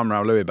spoken to Simon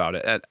Raiwalui about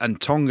it, and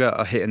Tonga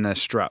are hitting their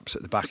straps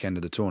at the back end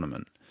of the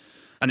tournament.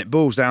 And it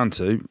boils down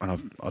to,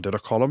 and I did a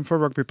column for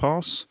Rugby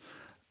Pass,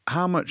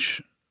 how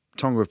much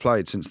Tonga have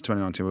played since the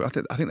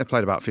 2019. I think they've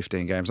played about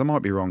 15 games. I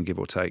might be wrong, give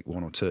or take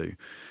 1 or 2.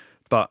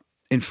 But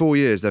in 4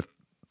 years, they've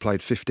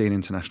played 15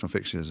 international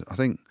fixtures. I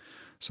think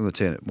some of the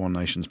Tier 1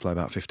 nations play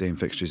about 15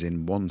 fixtures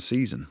in one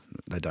season.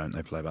 They don't.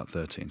 They play about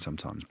 13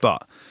 sometimes.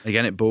 But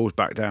again, it boils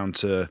back down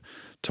to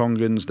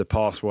Tongans, the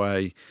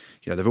pathway.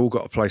 They've all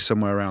got to play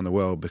somewhere around the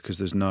world because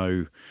there's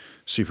no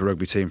Super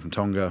Rugby team from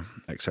Tonga,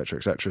 etc.,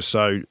 etc.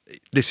 So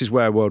this is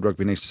where World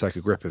Rugby needs to take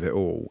a grip of it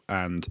all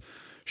and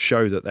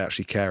show that they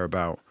actually care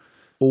about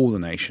all the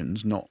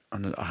nations.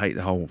 And I hate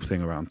the whole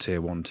thing around Tier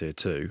 1, Tier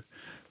 2.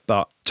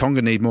 But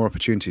Tonga need more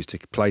opportunities to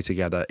play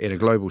together in a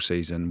global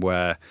season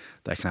where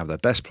they can have their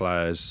best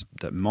players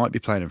that might be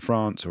playing in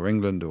France or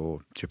England or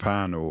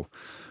Japan or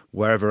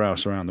wherever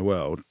else around the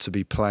world to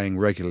be playing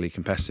regularly,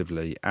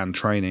 competitively and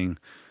training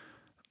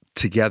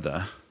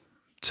together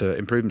to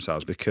improve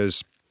themselves,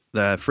 because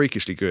they're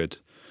freakishly good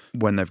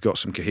when they've got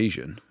some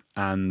cohesion.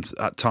 And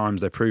at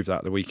times they prove that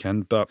at the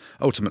weekend. But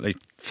ultimately,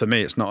 for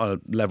me, it's not a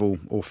level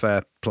or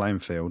fair playing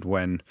field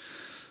when...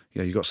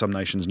 you've got some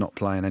nations not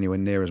playing anywhere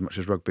near as much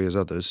as rugby as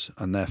others,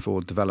 and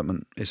therefore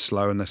development is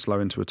slow and they're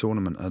slow into a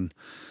tournament. And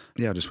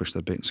I just wish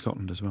they'd beaten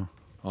Scotland as well.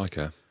 I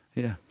care.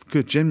 Yeah,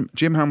 good. Jim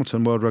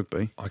Hamilton, World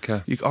Rugby. I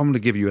care. I'm going to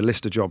give you a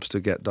list of jobs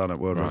to get done at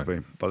World Rugby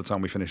by the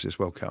time we finish this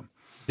World Cup.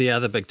 The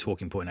other big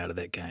talking point out of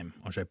that game,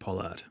 Andre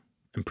Pollard.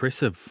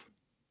 Impressive.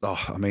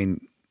 Oh, I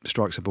mean,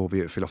 strikes a ball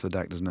beautifully off the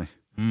deck, doesn't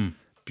he? Mm.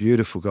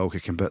 Beautiful goal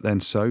kicking, but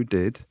then so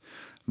did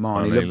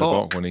Marnie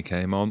Lebok when he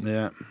came on.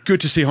 Yeah. Good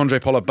to see Andre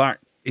Pollard back.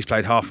 He's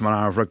played half an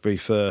hour of rugby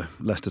for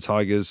Leicester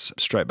Tigers,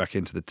 straight back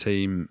into the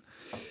team.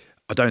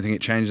 I don't think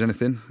it changed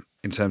anything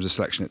in terms of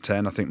selection at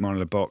 10. I think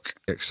Marnie Lebok,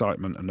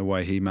 excitement and the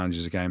way he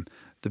manages a game.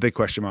 The big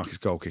question mark is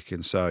goal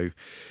kicking. So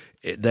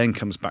it then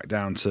comes back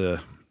down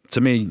to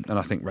me, and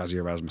I think Rassie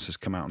Erasmus has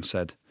come out and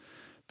said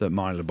that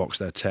Marnie Lebok's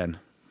their 10.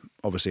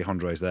 Obviously,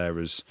 Andre's there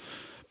as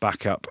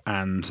backup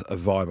and a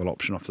viable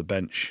option off the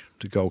bench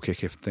to goal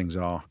kick if things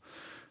are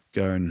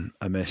going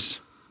amiss,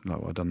 like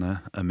what I've done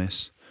there,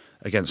 amiss,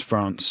 against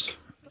France.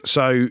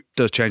 So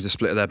does change the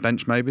split of their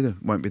bench maybe. There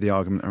won't be the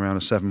argument around a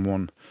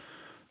 7-1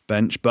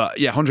 bench. But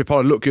yeah, Andre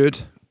Pollard looked good,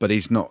 but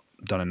he's not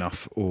done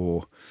enough,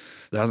 or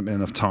there hasn't been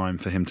enough time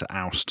for him to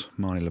oust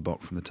Marnie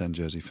Lebok from the 10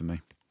 jersey for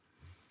me.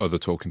 Other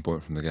talking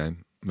point from the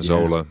game.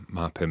 Mazzola,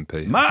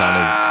 Pimpy.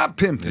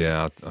 Pimpy.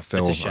 Yeah, I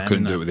feel I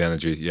couldn't do it with the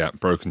energy. Yeah,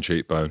 broken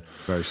cheekbone.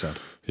 Very sad.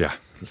 Yeah,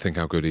 think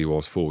how good he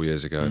was 4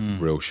 years ago.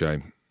 Real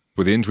shame.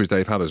 With the injuries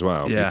they've had as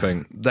well, yeah. you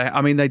think...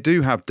 they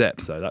do have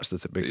depth, though. That's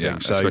the big thing.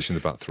 So especially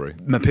in the back three.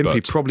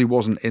 Mapimpi probably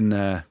wasn't in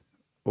there,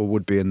 or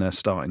would be in their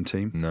starting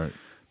team. No.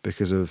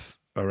 Because of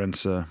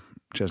Orensa,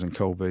 Cheslin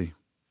Colby,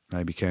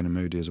 maybe Kane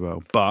Moody as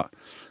well. But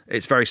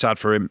it's very sad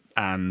for him.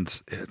 And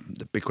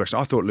the big question,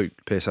 I thought Luke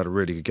Pearce had a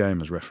really good game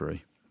as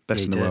referee.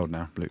 Best in the world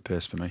now, Luke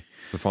Pearce for me.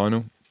 The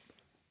final?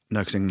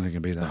 No, because England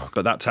can be there.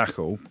 But that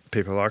tackle,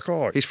 people are like,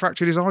 oh, he's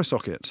fractured his eye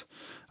socket.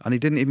 And he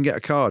didn't even get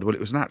a card. Well, it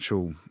was an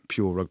actual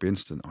pure rugby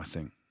incident, I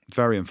think.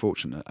 Very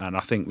unfortunate. And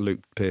I think Luke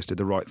Pearce did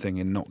the right thing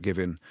in not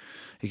giving...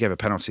 He gave a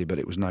penalty, but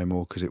it was no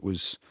more because there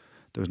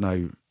was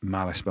no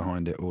malice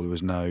behind it, or there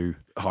was no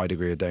high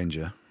degree of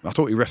danger. I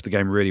thought he reffed the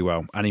game really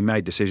well, and he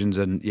made decisions.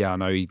 And yeah, I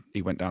know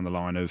he went down the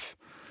line of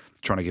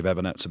trying to give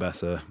Evan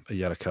Epsabeth a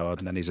yellow card,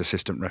 and then his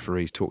assistant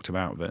referees talked him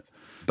out of it.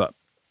 But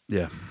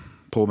yeah,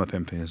 poor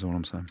Mapimpi is all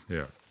I'm saying.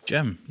 Yeah.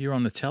 Jim, you were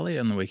on the telly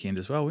on the weekend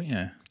as well, weren't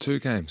you? 2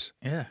 games.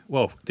 Yeah.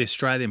 Well, the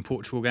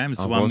Australia-Portugal game is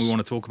the one we want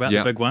to talk about,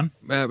 the big one.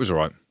 Yeah, it was all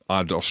right. I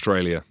had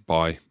Australia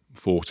by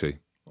 40.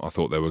 I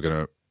thought they were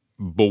going to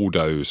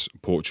bulldoze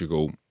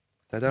Portugal.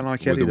 They don't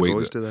like any of the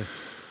boys, do they?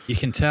 You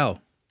can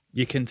tell.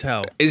 You can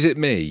tell. Is it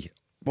me?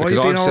 Why because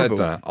are you being I've horrible?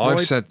 said that.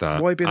 I've said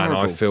that. Why are you being and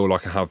horrible? I feel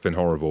like I have been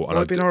horrible. Why are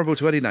you being horrible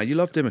to Eddie now? You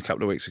loved him a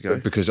couple of weeks ago.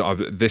 Because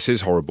this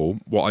is horrible.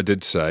 What I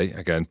did say,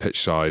 again,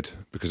 pitch side,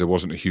 because there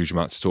wasn't a huge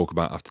amount to talk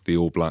about after the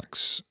All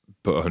Blacks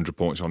put 100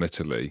 points on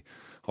Italy.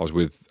 I was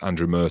with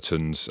Andrew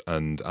Mertens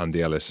and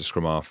Andy Ellis, a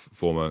scrum half,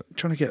 former...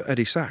 Trying to get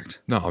Eddie sacked?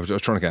 No, I was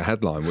trying to get a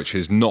headline, which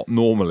is not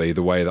normally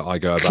the way that I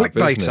go about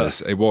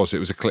business. It was a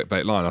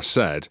clickbait line. I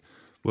said...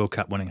 World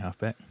Cup winning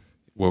halfback.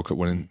 World Cup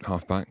winning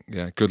halfback,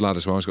 yeah. Good lad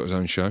as well. He's got his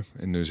own show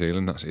in New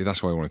Zealand.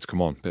 That's why he wanted to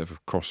come on. Bit of a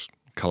cross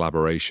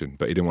collaboration,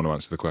 but he didn't want to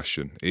answer the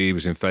question. He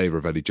was in favour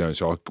of Eddie Jones,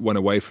 so I went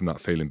away from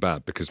that feeling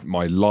bad because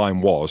my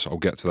line was, I'll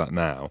get to that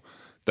now,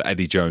 that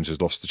Eddie Jones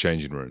has lost the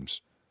changing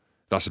rooms.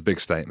 That's a big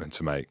statement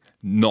to make.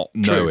 Not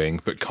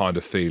knowing, but kind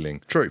of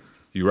feeling. True.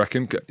 You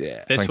reckon?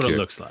 Yeah. That's Thank what you. it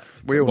looks like.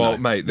 We all know.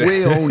 Mate,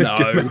 We all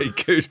know.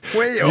 Good.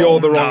 We all You're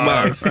the wrong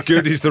know. man.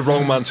 Good is the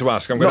wrong man to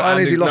ask. I'm Not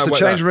only has he lost the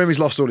changing room, he's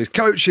lost all his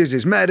coaches,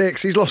 his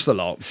medics, he's lost a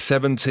lot.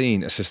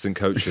 17 assistant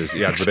coaches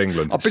he had with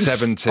England. I've been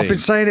 17. I've been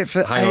saying it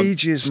for Hang on.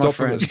 ages, my Stop,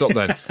 friend. Stop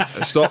then.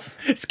 Stop.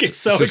 Let's get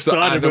so stop.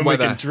 excited when we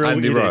can drill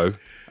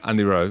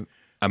Andy Rowe,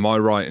 am I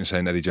right in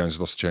saying Eddie Jones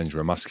has lost the changing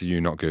room? I'm asking you,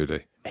 not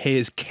Goody. He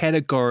has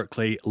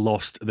categorically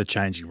lost the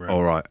changing room.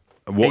 All right.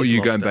 What He's are you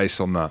lost going it.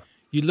 based on that?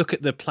 You look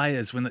at the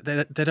players when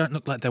they don't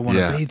look like they want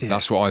to be there.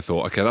 That's what I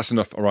thought. Okay, that's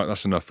enough. All right,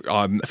 that's enough.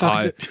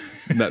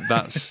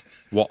 That's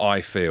what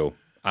I feel.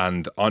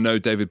 And I know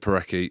David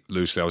Parecki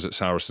loosely. I was at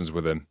Saracens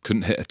with him.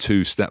 Couldn't hit a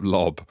 2-step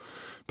lob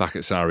back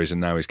at Sarries,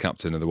 and now he's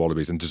captain of the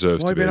Wallabies and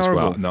deserves Why to be been as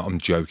horrible? well. No, I'm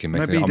joking.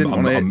 Maybe he didn't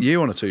want to hit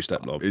you on a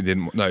 2-step lob. He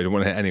didn't want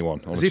to hit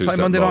anyone on Does a he play 2-step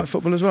Monday lob. night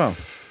football as well?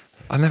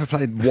 I never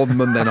played one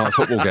Monday night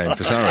football game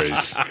for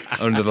Sarries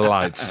under the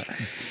lights.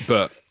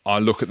 But I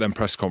look at them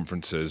press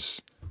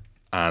conferences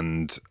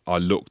and I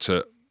looked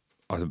at,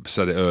 I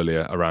said it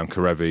earlier, around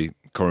Karevi,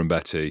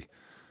 Corambetti,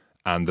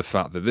 and the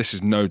fact that this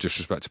is no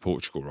disrespect to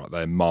Portugal, right?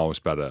 They're miles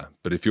better.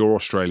 But if you're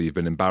Australia, you've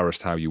been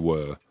embarrassed how you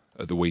were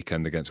at the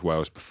weekend against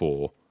Wales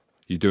before,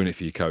 you're doing it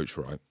for your coach,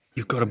 right?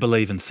 You've got to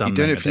believe in something.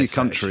 You're doing it at for your that stage.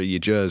 country, your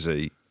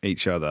jersey,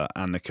 each other,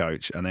 and the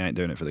coach, and they ain't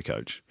doing it for the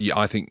coach. Yeah,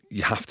 I think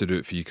you have to do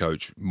it for your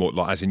coach. More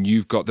like, as in,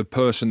 you've got the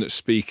person that's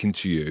speaking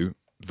to you,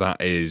 that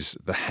is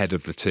the head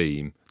of the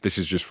team. This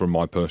is just from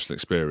my personal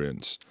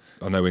experience.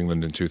 I know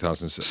England in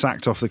 2006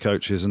 Sacked off the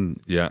coaches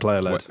and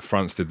player-led.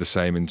 France did the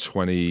same in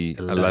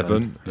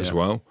 2011 as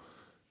well.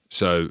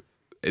 So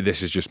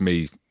this is just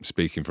me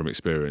speaking from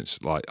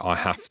experience. Like, I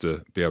have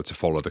to be able to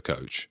follow the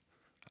coach,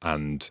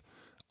 and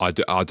I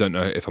don't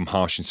know if I'm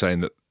harsh in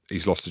saying that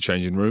he's lost the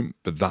changing room,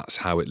 but that's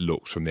how it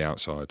looks from the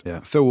outside.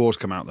 Yeah, Phil Waugh's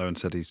come out though and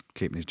said he's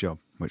keeping his job,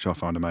 which I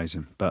find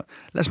amazing. But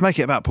let's make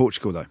it about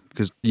Portugal though,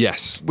 because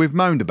yes, we've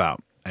moaned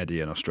about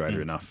Eddie and Australia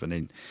enough,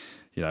 and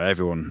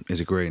everyone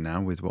is agreeing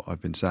now with what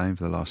I've been saying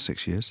for the last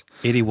 6 years.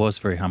 Eddie was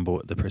very humble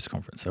at the press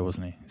conference, though,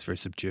 wasn't he? He's very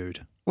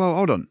subdued. Well,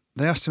 hold on.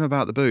 They asked him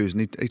about the booze,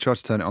 and he tried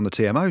to turn it on the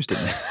TMOs,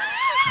 didn't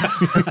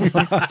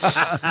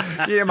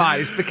he? Yeah,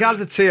 mate. It's because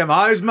of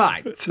TMOs,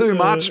 mate. Too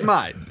much,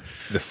 mate.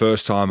 The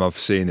first time I've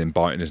seen him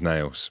biting his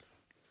nails.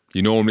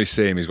 You normally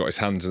see him, he's got his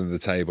hands under the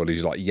table,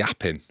 he's like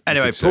yapping.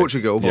 Anyway,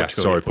 Portugal. Yeah,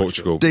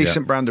 Portugal.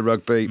 Decent brand of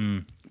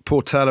rugby.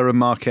 Portela and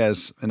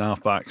Marquez in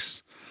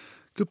halfbacks.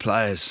 Good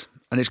players.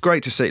 And it's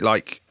great to see,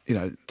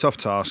 tough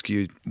task,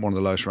 you one of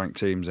the lowest ranked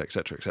teams,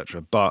 etc.,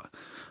 etc. But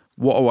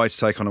what a way to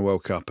take on a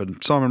World Cup.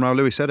 And Simon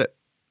Raiwalui said it.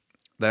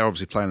 They're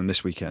obviously playing them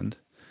this weekend.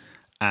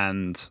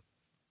 And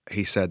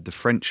he said the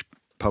French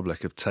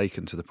public have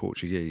taken to the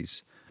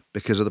Portuguese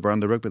because of the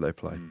brand of rugby they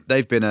play.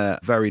 They've been a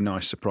very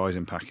nice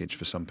surprising package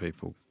for some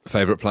people.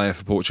 Favourite player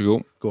for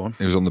Portugal? Go on.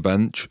 He was on the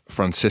bench,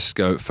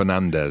 Francisco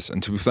Fernandes.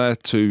 And to be fair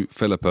to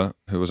Philippa,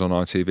 who was on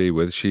ITV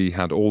with, she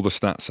had all the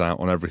stats out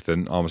on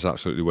everything. I was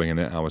absolutely winging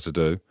it, how was to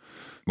do.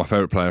 My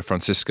favourite player,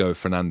 Francisco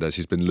Fernandes,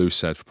 he's been loose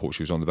said for Portugal.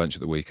 He was on the bench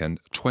at the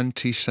weekend.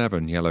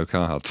 27 yellow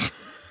cards.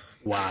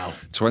 Wow.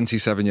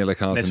 27 yellow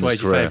cards That's in why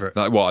his he's your career.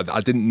 favourite.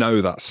 I didn't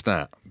know that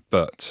stat,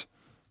 but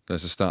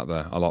there's a stat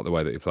there. I like the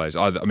way that he plays.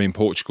 I mean,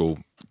 Portugal,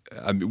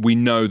 we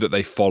know that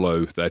they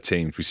follow their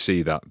teams. We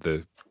see that,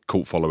 the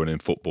cult following in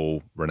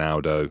football,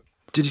 Ronaldo.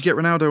 Did you get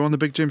Ronaldo on the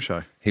Big Gym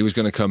Show? He was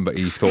going to come, but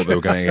he thought they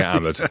were going to get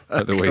hammered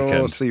at the weekend. Of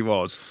course he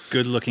was.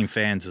 Good-looking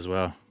fans as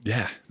well.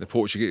 Yeah, the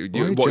Portuguese.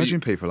 Why are you judging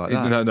people like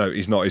that? No,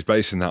 he's not. He's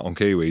basing that on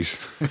Kiwis.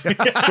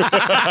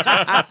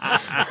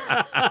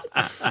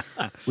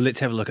 Well,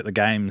 let's have a look at the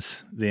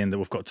games then that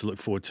we've got to look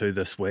forward to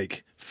this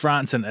week.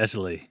 France and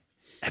Italy.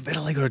 Have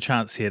Italy got a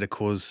chance here to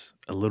cause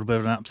a little bit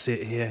of an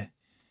upset here?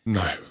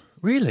 No.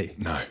 Really?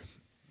 No.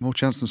 More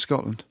chance than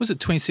Scotland. Was it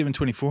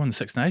 27-24 in the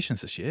Six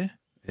Nations this year?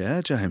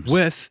 Yeah, James.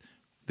 With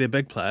their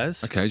big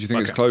players. Okay, do you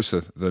think it's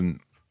closer than,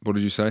 what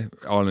did you say?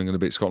 Ireland going to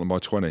beat Scotland by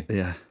 20?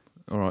 Yeah.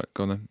 All right,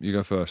 go on then. You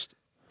go first.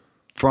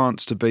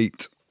 France to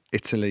beat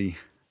Italy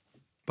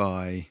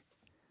by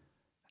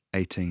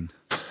 18.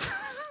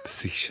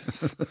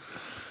 Facetious.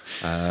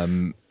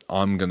 I'm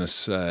going to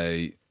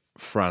say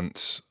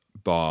France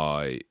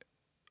by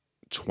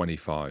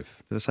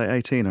 25. Did I say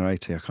 18 or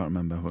 80? I can't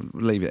remember.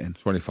 We'll leave it in.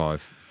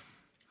 25.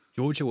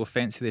 Georgia will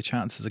fancy their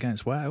chances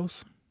against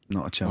Wales.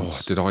 Not a chance.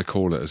 Oh, did I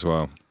call it as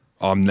well?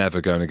 I'm never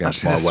going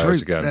against Actually, my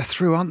Wales again. They're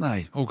through, aren't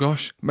they? Oh,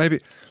 gosh. Maybe.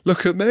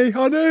 Look at me.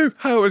 I knew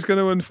how it was going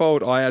to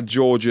unfold. I had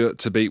Georgia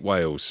to beat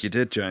Wales. You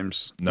did,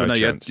 James. No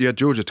chance. You had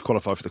Georgia to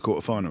qualify for the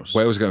quarterfinals.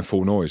 Wales are going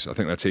full noise. I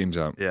think their team's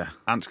out. Yeah.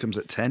 Ants comes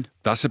at 10.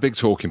 That's a big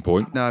talking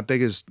point. No,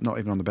 Bigger's not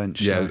even on the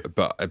bench. Yeah, so.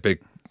 but a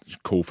big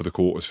call for the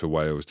quarters for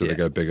Wales. Do they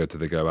go bigger? Do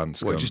they go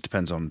Ants? Well, it just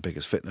depends on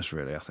Bigger's fitness,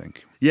 really, I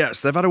think.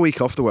 Yes, they've had a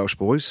week off, the Welsh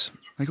boys.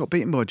 They got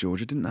beaten by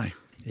Georgia, didn't they?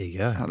 There you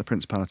go. Out of the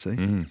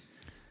Principality.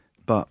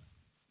 But,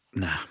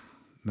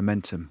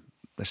 momentum.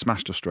 They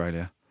smashed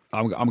Australia.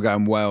 I'm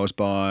going Wales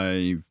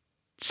by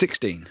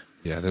 16.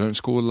 Yeah, they don't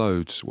score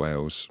loads,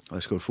 Wales. They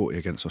scored 40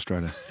 against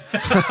Australia.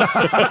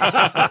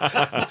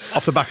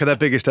 Off the back of their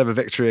biggest ever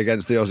victory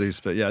against the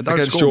Aussies. But yeah, don't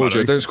Against score Georgia.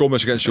 much. Don't score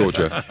much against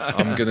Georgia.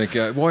 I'm going to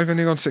go... Why have you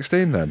only gone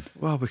 16 then?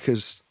 Well,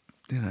 because,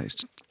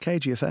 it's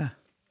cagey affair.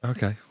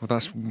 Okay, well,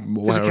 that's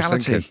what I was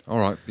Physicality. thinking. All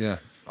right, yeah.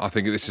 I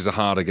think this is a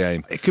harder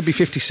game. It could be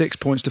 56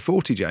 points to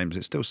 40, James.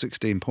 It's still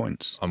 16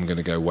 points. I'm going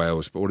to go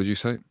Wales, but what did you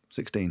say?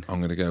 16. I'm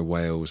going to go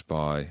Wales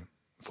by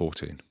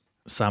 14.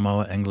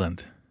 Samoa,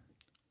 England.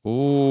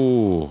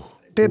 Ooh.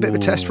 Be a bit of a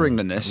test for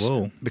England, this.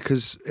 Whoa.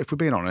 Because if we're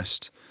being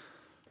honest,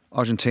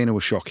 Argentina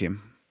was shocking.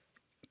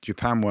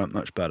 Japan weren't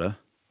much better.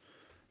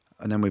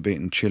 And then we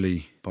beaten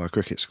Chile by a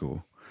cricket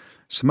score.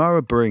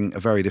 Samoa bring a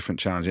very different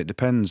challenge. It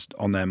depends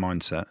on their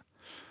mindset.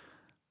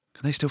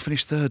 Can they still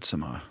finish third,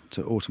 Samoa,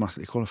 to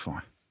automatically qualify?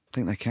 I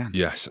think they can.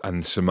 Yes,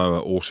 and Samoa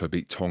also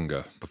beat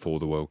Tonga before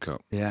the World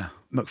Cup. Yeah.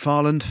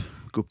 McFarland,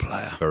 good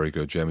player. Very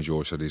good. Jamie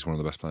George said he's one of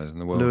the best players in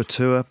the world.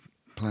 Luatua,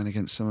 playing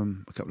against a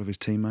couple of his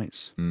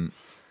teammates.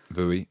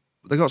 Vui.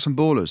 They got some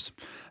ballers.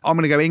 I'm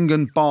going to go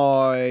England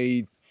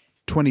by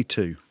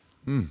 22.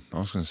 I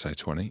was going to say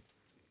 20.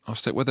 I'll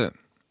stick with it.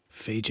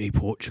 Fiji,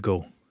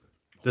 Portugal.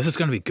 This is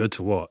going to be good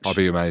to watch. I'll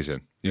be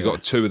amazing. You've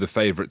got two of the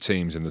favourite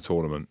teams in the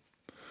tournament.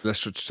 Let's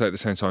just say at the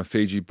same time,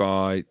 Fiji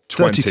by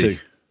 20. 32.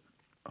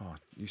 Oh,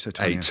 you said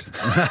 20. 8.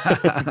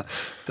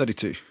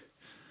 32.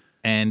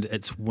 And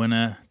it's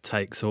winner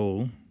takes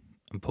all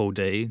in Pool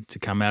D to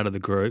come out of the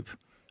group.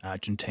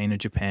 Argentina,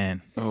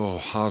 Japan. Oh,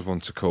 hard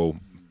one to call.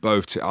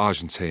 Both to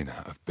Argentina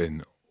have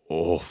been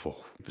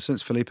awful. But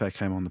since Felipe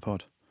came on the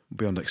pod,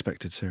 beyond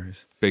expected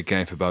series. Big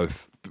game for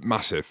both.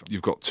 Massive.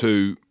 You've got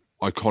two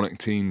iconic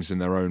teams in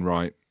their own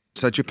right.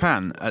 So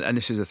Japan, and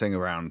this is a thing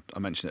around, I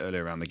mentioned it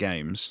earlier around the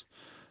games,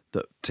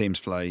 that teams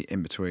play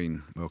in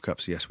between World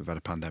Cups. Yes, we've had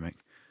a pandemic.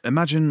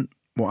 Imagine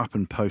what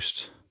happened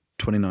post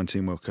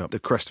 2019 World Cup, the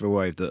crest of a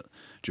wave that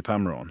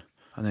Japan were on.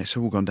 And it's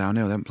all gone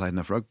downhill. They haven't played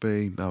enough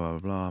rugby, blah, blah, blah,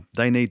 blah.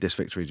 They need this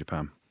victory,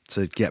 Japan,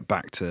 to get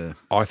back to...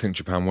 I think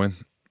Japan win.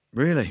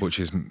 Really? Which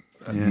is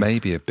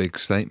maybe a big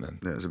statement.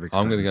 Yeah, it's a big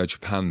I'm statement. going to go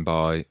Japan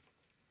by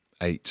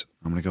 8.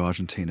 I'm going to go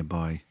Argentina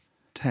by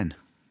 10.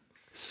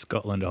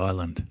 Scotland,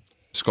 Ireland.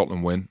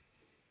 Scotland win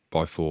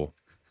by 4.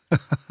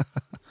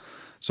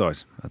 Sorry,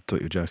 I thought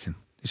you were joking.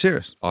 You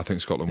serious? I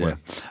think Scotland win.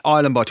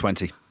 Ireland by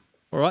 20.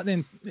 All right,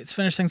 then let's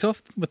finish things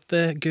off with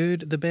the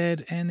good, the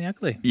bad, and the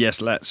ugly.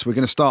 Yes, let's. We're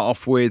going to start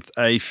off with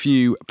a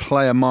few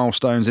player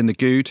milestones in the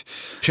good.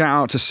 Shout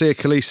out to Sia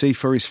Khaleesi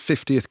for his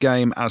 50th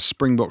game as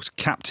Springboks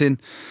captain.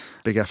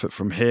 Big effort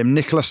from him.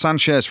 Nicolas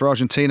Sanchez for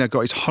Argentina got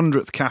his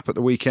 100th cap at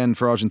the weekend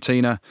for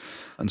Argentina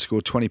and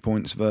scored 20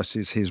 points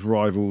versus his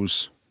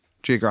rivals,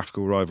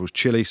 geographical rivals,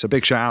 Chile. So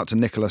big shout out to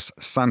Nicolas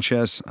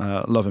Sanchez.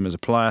 Love him as a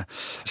player.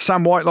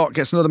 Sam Whitelock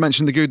gets another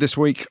mention in the good this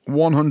week.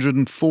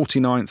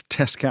 149th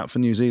test cap for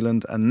New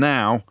Zealand, and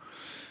now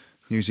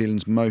New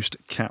Zealand's most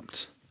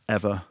capped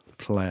ever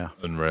player.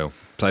 Unreal.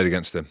 Played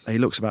against him. He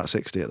looks about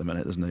 60 at the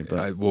minute, doesn't he?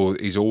 But Well,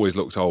 he's always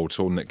looked old.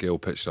 Saw Nick Gill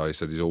pitch today. He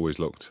said he's always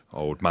looked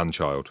old.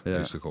 Man-child, we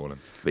used to call him.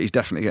 But he's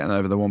definitely getting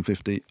over the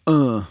 150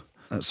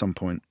 at some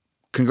point.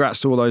 Congrats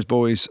to all those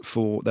boys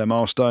for their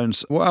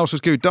milestones. What else was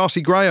good?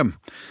 Darcy Graham.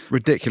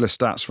 Ridiculous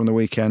stats from the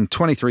weekend.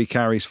 23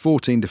 carries,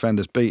 14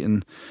 defenders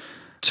beaten,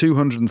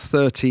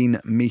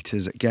 213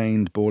 metres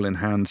gained, ball in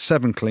hand,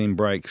 7 clean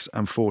breaks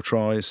and 4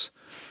 tries.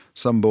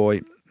 Some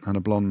boy and a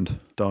blonde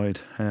dyed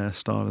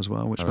hairstyle as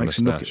well, which And a makes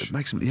him look... moustache.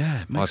 Makes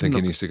him I think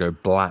he needs to go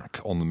black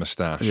on the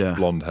moustache,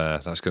 blonde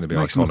hair. That's going to be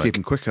makes him look iconic.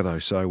 even quicker though.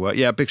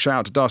 So big shout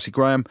out to Darcy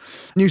Graham.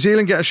 New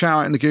Zealand get a shout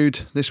out in the good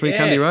this week,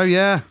 Andy Rowe.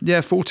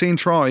 Yeah, 14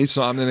 tries. It's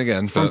not happening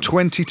again. From but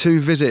 22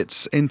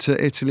 visits into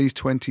Italy's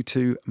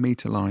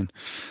 22-metre line.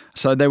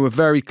 So they were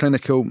very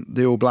clinical,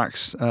 the All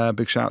Blacks.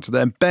 Big shout out to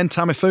them. Ben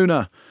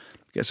Tamifuna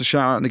gets a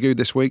shout out in the good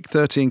this week.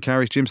 13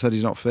 carries. Jim said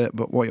he's not fit,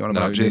 but what are you on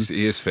about, Jim?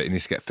 he is fit. He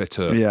needs to get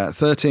fitter. Yeah,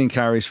 13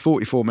 carries,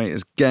 44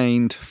 metres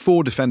gained,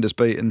 4 defenders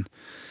beaten,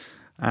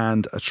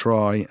 and a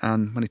try.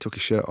 And when he took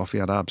his shirt off, he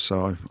had abs.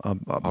 So my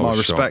was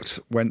respect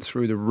shocked. went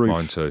through the roof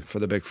Mine too. for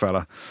the big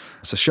fella.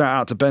 So shout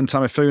out to Ben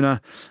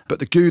Tamifuna. But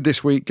the good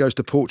this week goes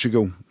to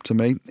Portugal, to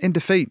me, in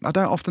defeat. I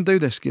don't often do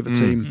this, give a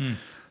team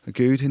a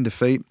good in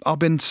defeat. I've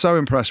been so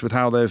impressed with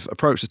how they've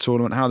approached the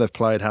tournament, how they've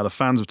played, how the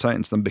fans have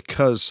taken to them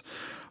because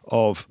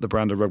of the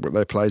brand of rugby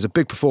they play. It's a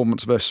big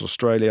performance versus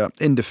Australia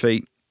in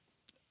defeat.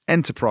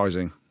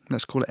 Enterprising.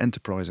 Let's call it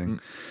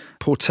enterprising.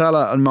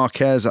 Portela and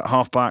Marquez at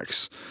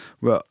halfbacks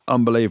were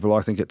unbelievable,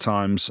 I think, at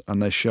times,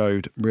 and they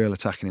showed real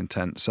attacking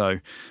intent. So,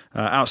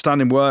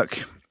 outstanding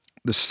work.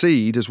 The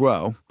seed as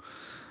well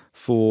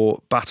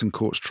for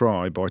Battencourt's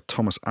try by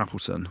Thomas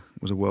Appleton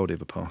was a worldie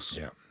of a pass.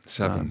 Yeah.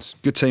 Sevens.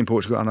 Good team,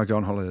 Portugal, and I go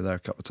on holiday there a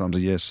couple of times a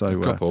year.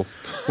 So couple.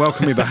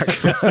 welcome me back.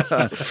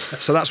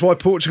 So that's why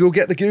Portugal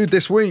get the good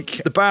this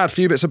week. The bad,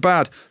 few bits of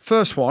bad.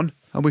 First one,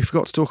 and we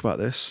forgot to talk about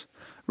this.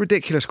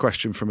 Ridiculous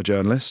question from a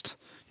journalist.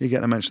 You're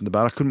getting to mention the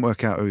bad. I couldn't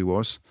work out who he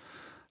was.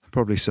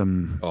 Probably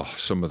some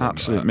some of them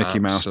absolute are Mickey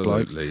Mouse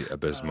bloke. absolutely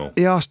abysmal.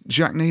 He asked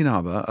Jack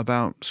Nienaber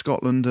about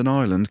Scotland and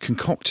Ireland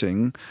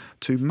concocting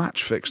to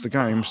match fix the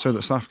game so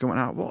that South Africa went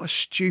out. What a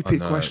stupid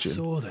question. I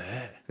saw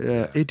that.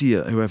 Yeah,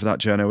 idiot, whoever that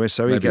journo is.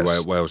 So Maybe he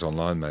gets... Wales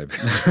Online, maybe.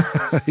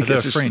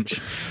 They're French.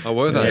 Oh,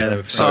 were they? Yeah, they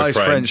were So He's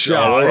French. Oh,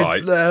 all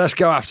right. Let's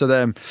go after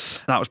them.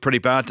 That was pretty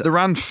bad. The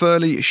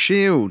Ranfurly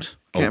Shield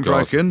getting God,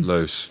 broken.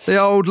 loose. The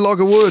old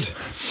log of wood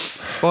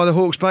by the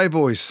Hawke's Bay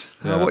boys.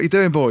 Yeah. What are you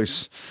doing,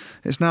 boys?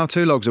 It's now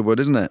 2 logs of wood,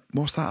 isn't it?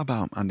 What's that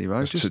about, Andy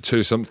Rose? It's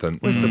two something.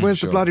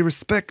 Where's the bloody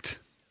respect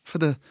for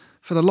the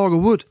log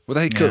of wood? Well,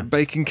 they cook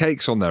baking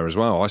cakes on there as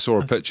well. I saw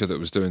a picture that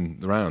was doing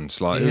the rounds.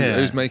 Like,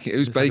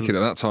 who's baking at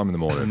that time in the A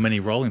morning? mini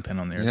rolling pin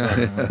on there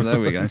as well. There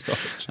we go.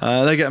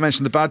 They get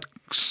mentioned the bad.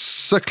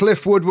 Sir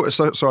Clive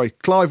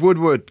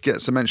Woodward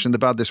gets a mention the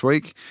bad this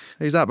week.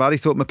 He's that bad. He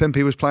thought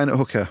Mapimpi was playing at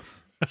hooker.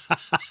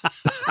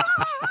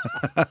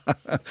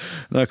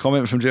 No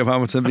comment from Jim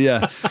Hamilton, but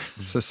yeah.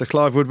 So Sir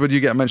Clive Woodward, you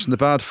get mentioned the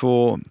bad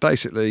for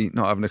basically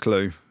not having a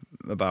clue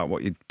about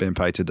what you're being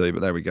paid to do,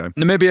 but there we go.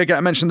 Namibia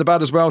get mentioned the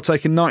bad as well,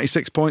 taking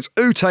 96 points.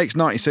 Who takes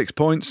 96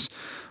 points?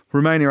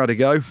 Romania had a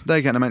go.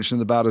 They get a mention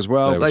the bad as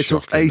well. They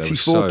took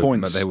 84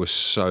 points. They were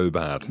so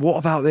bad. What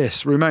about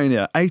this?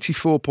 Romania,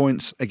 84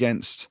 points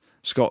against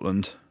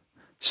Scotland.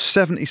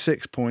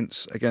 76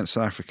 points against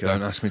South Africa.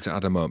 Don't ask me to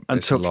add them up. And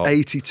It's took a lot.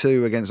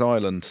 82 against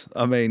Ireland.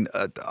 I mean,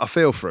 I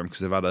feel for them because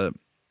they've had a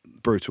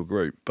brutal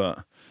group,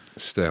 but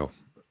Still.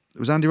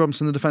 was Andy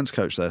Robinson the defence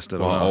coach there still?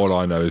 Well, or not? all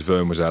I know is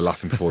Vern was there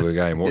laughing before the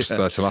game. What's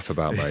there to laugh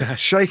about, mate?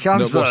 Shake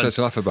hands, No, what's Vern. there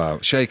to laugh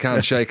about? Shake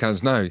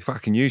hands. No,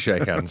 fucking you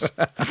shake hands.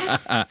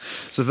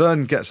 So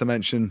Vern gets a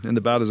mention in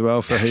the bad as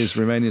well for his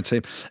Romanian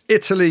team.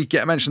 Italy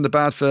get a mention in the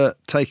bad for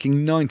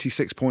taking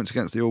 96 points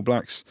against the All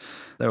Blacks.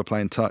 They were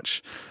playing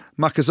touch.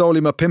 Makazole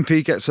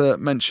Mapimpi gets a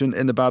mention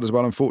in the bad as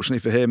well. Unfortunately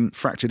for him,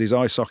 fractured his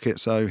eye socket,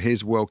 so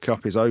his World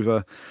Cup is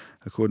over,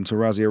 according to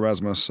Razzie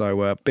Erasmus.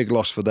 So big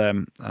loss for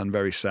them and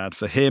very sad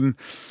for him.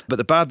 But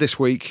the bad this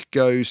week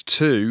goes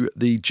to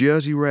the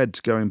Jersey Reds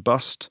going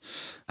bust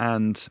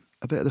and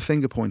a bit of the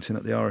finger pointing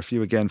at the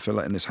RFU again for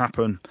letting this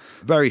happen.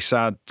 Very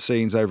sad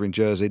scenes over in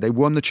Jersey. They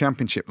won the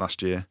championship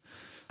last year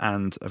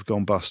and have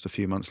gone bust a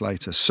few months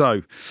later.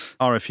 So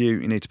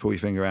RFU, you need to pull your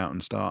finger out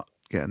and start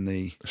getting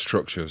the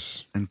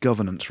Structures. and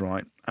governance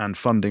right and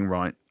funding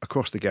right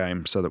across the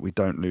game so that we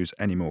don't lose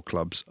any more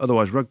clubs.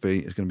 Otherwise, rugby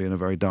is going to be in a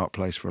very dark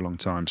place for a long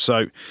time.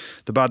 So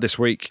the bad this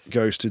week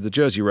goes to the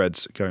Jersey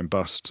Reds going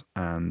bust,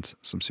 and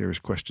some serious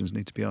questions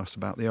need to be asked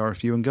about the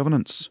RFU and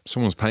governance.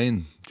 Someone's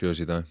paying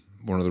Jersey, though.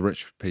 One of the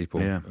rich people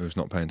who's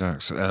not paying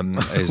tax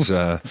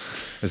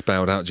has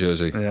bailed out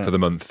Jersey for the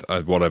month,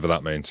 whatever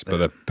that means. But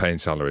they're paying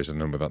salaries, and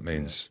number that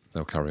means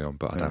they'll carry on,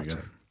 but I doubt it.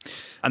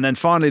 And then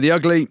finally, the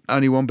ugly,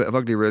 only one bit of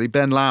ugly really,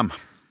 Ben Lamb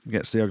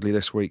gets the ugly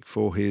this week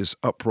for his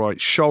upright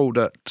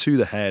shoulder to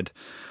the head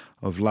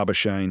of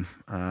Labuschagne,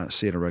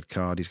 seeing a red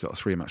card. He's got a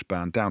 3-match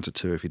ban, down to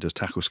 2 if he does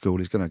tackle school.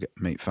 He's going to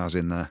meet Faz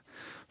in there.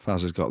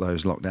 Faz has got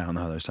those locked down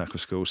now, those tackle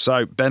schools.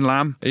 So Ben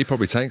Lamb. He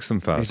probably takes them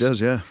fast. He does,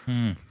 yeah.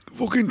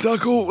 Fucking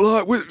tackle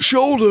like with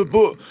shoulder,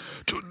 but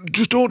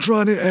just don't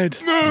try and hit head.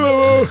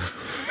 No.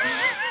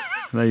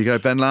 There you go,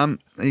 Ben Lamb.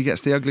 He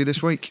gets the ugly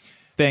this week.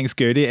 Thanks,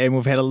 Gertie. And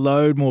we've had a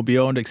load more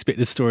beyond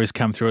expected stories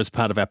come through as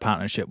part of our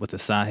partnership with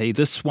Asahi.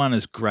 This one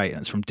is great,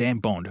 and it's from Dan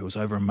Bond, who was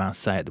over in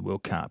Marseille at the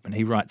World Cup. And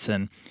he writes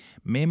in,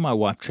 me and my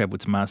wife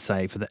travelled to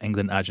Marseille for the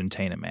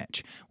England-Argentina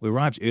match. We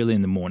arrived early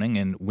in the morning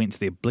and went to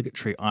the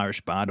obligatory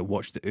Irish bar to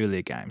watch the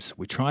earlier games.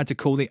 We tried to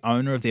call the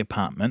owner of the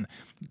apartment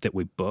that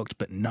we booked,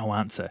 but no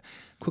answer.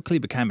 Quickly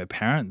became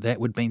apparent that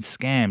we'd been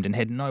scammed and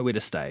had nowhere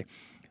to stay.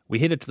 We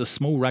headed to the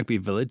small rugby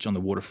village on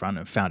the waterfront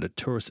and found a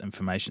tourist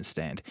information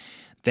stand.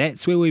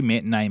 That's where we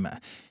met Naima.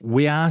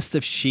 We asked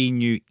if she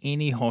knew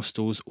any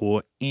hostels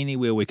or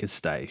anywhere we could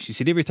stay. She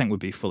said everything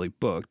would be fully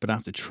booked, but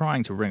after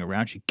trying to ring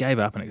around, she gave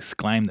up and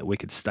exclaimed that we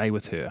could stay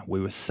with her.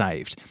 We were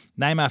saved.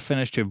 Naima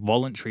finished her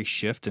voluntary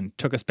shift and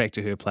took us back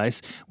to her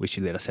place, where she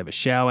let us have a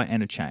shower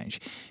and a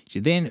change. She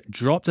then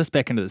dropped us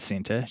back into the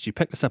centre. She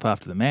picked us up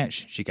after the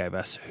match. She gave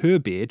us her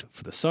bed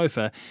for the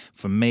sofa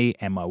for me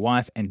and my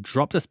wife and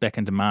dropped us back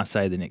into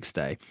Marseille the next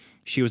day.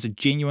 She was a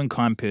genuine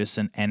kind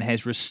person and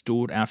has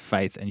restored our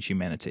faith in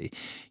humanity.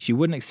 She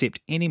wouldn't accept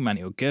any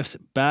money or gifts,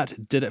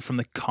 but did it from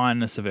the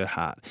kindness of her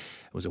heart.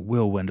 It was a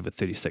whirlwind of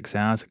 36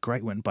 hours, a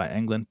great win by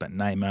England, but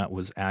Neymar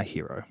was our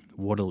hero.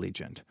 What a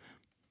legend.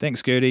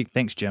 Thanks, Gertie.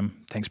 Thanks,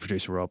 Jim. Thanks,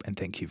 producer Rob. And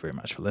thank you very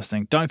much for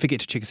listening. Don't forget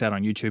to check us out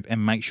on YouTube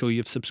and make sure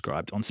you've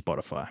subscribed on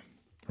Spotify.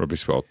 Rugby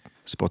Spot.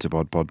 Spotted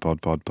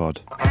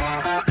pod.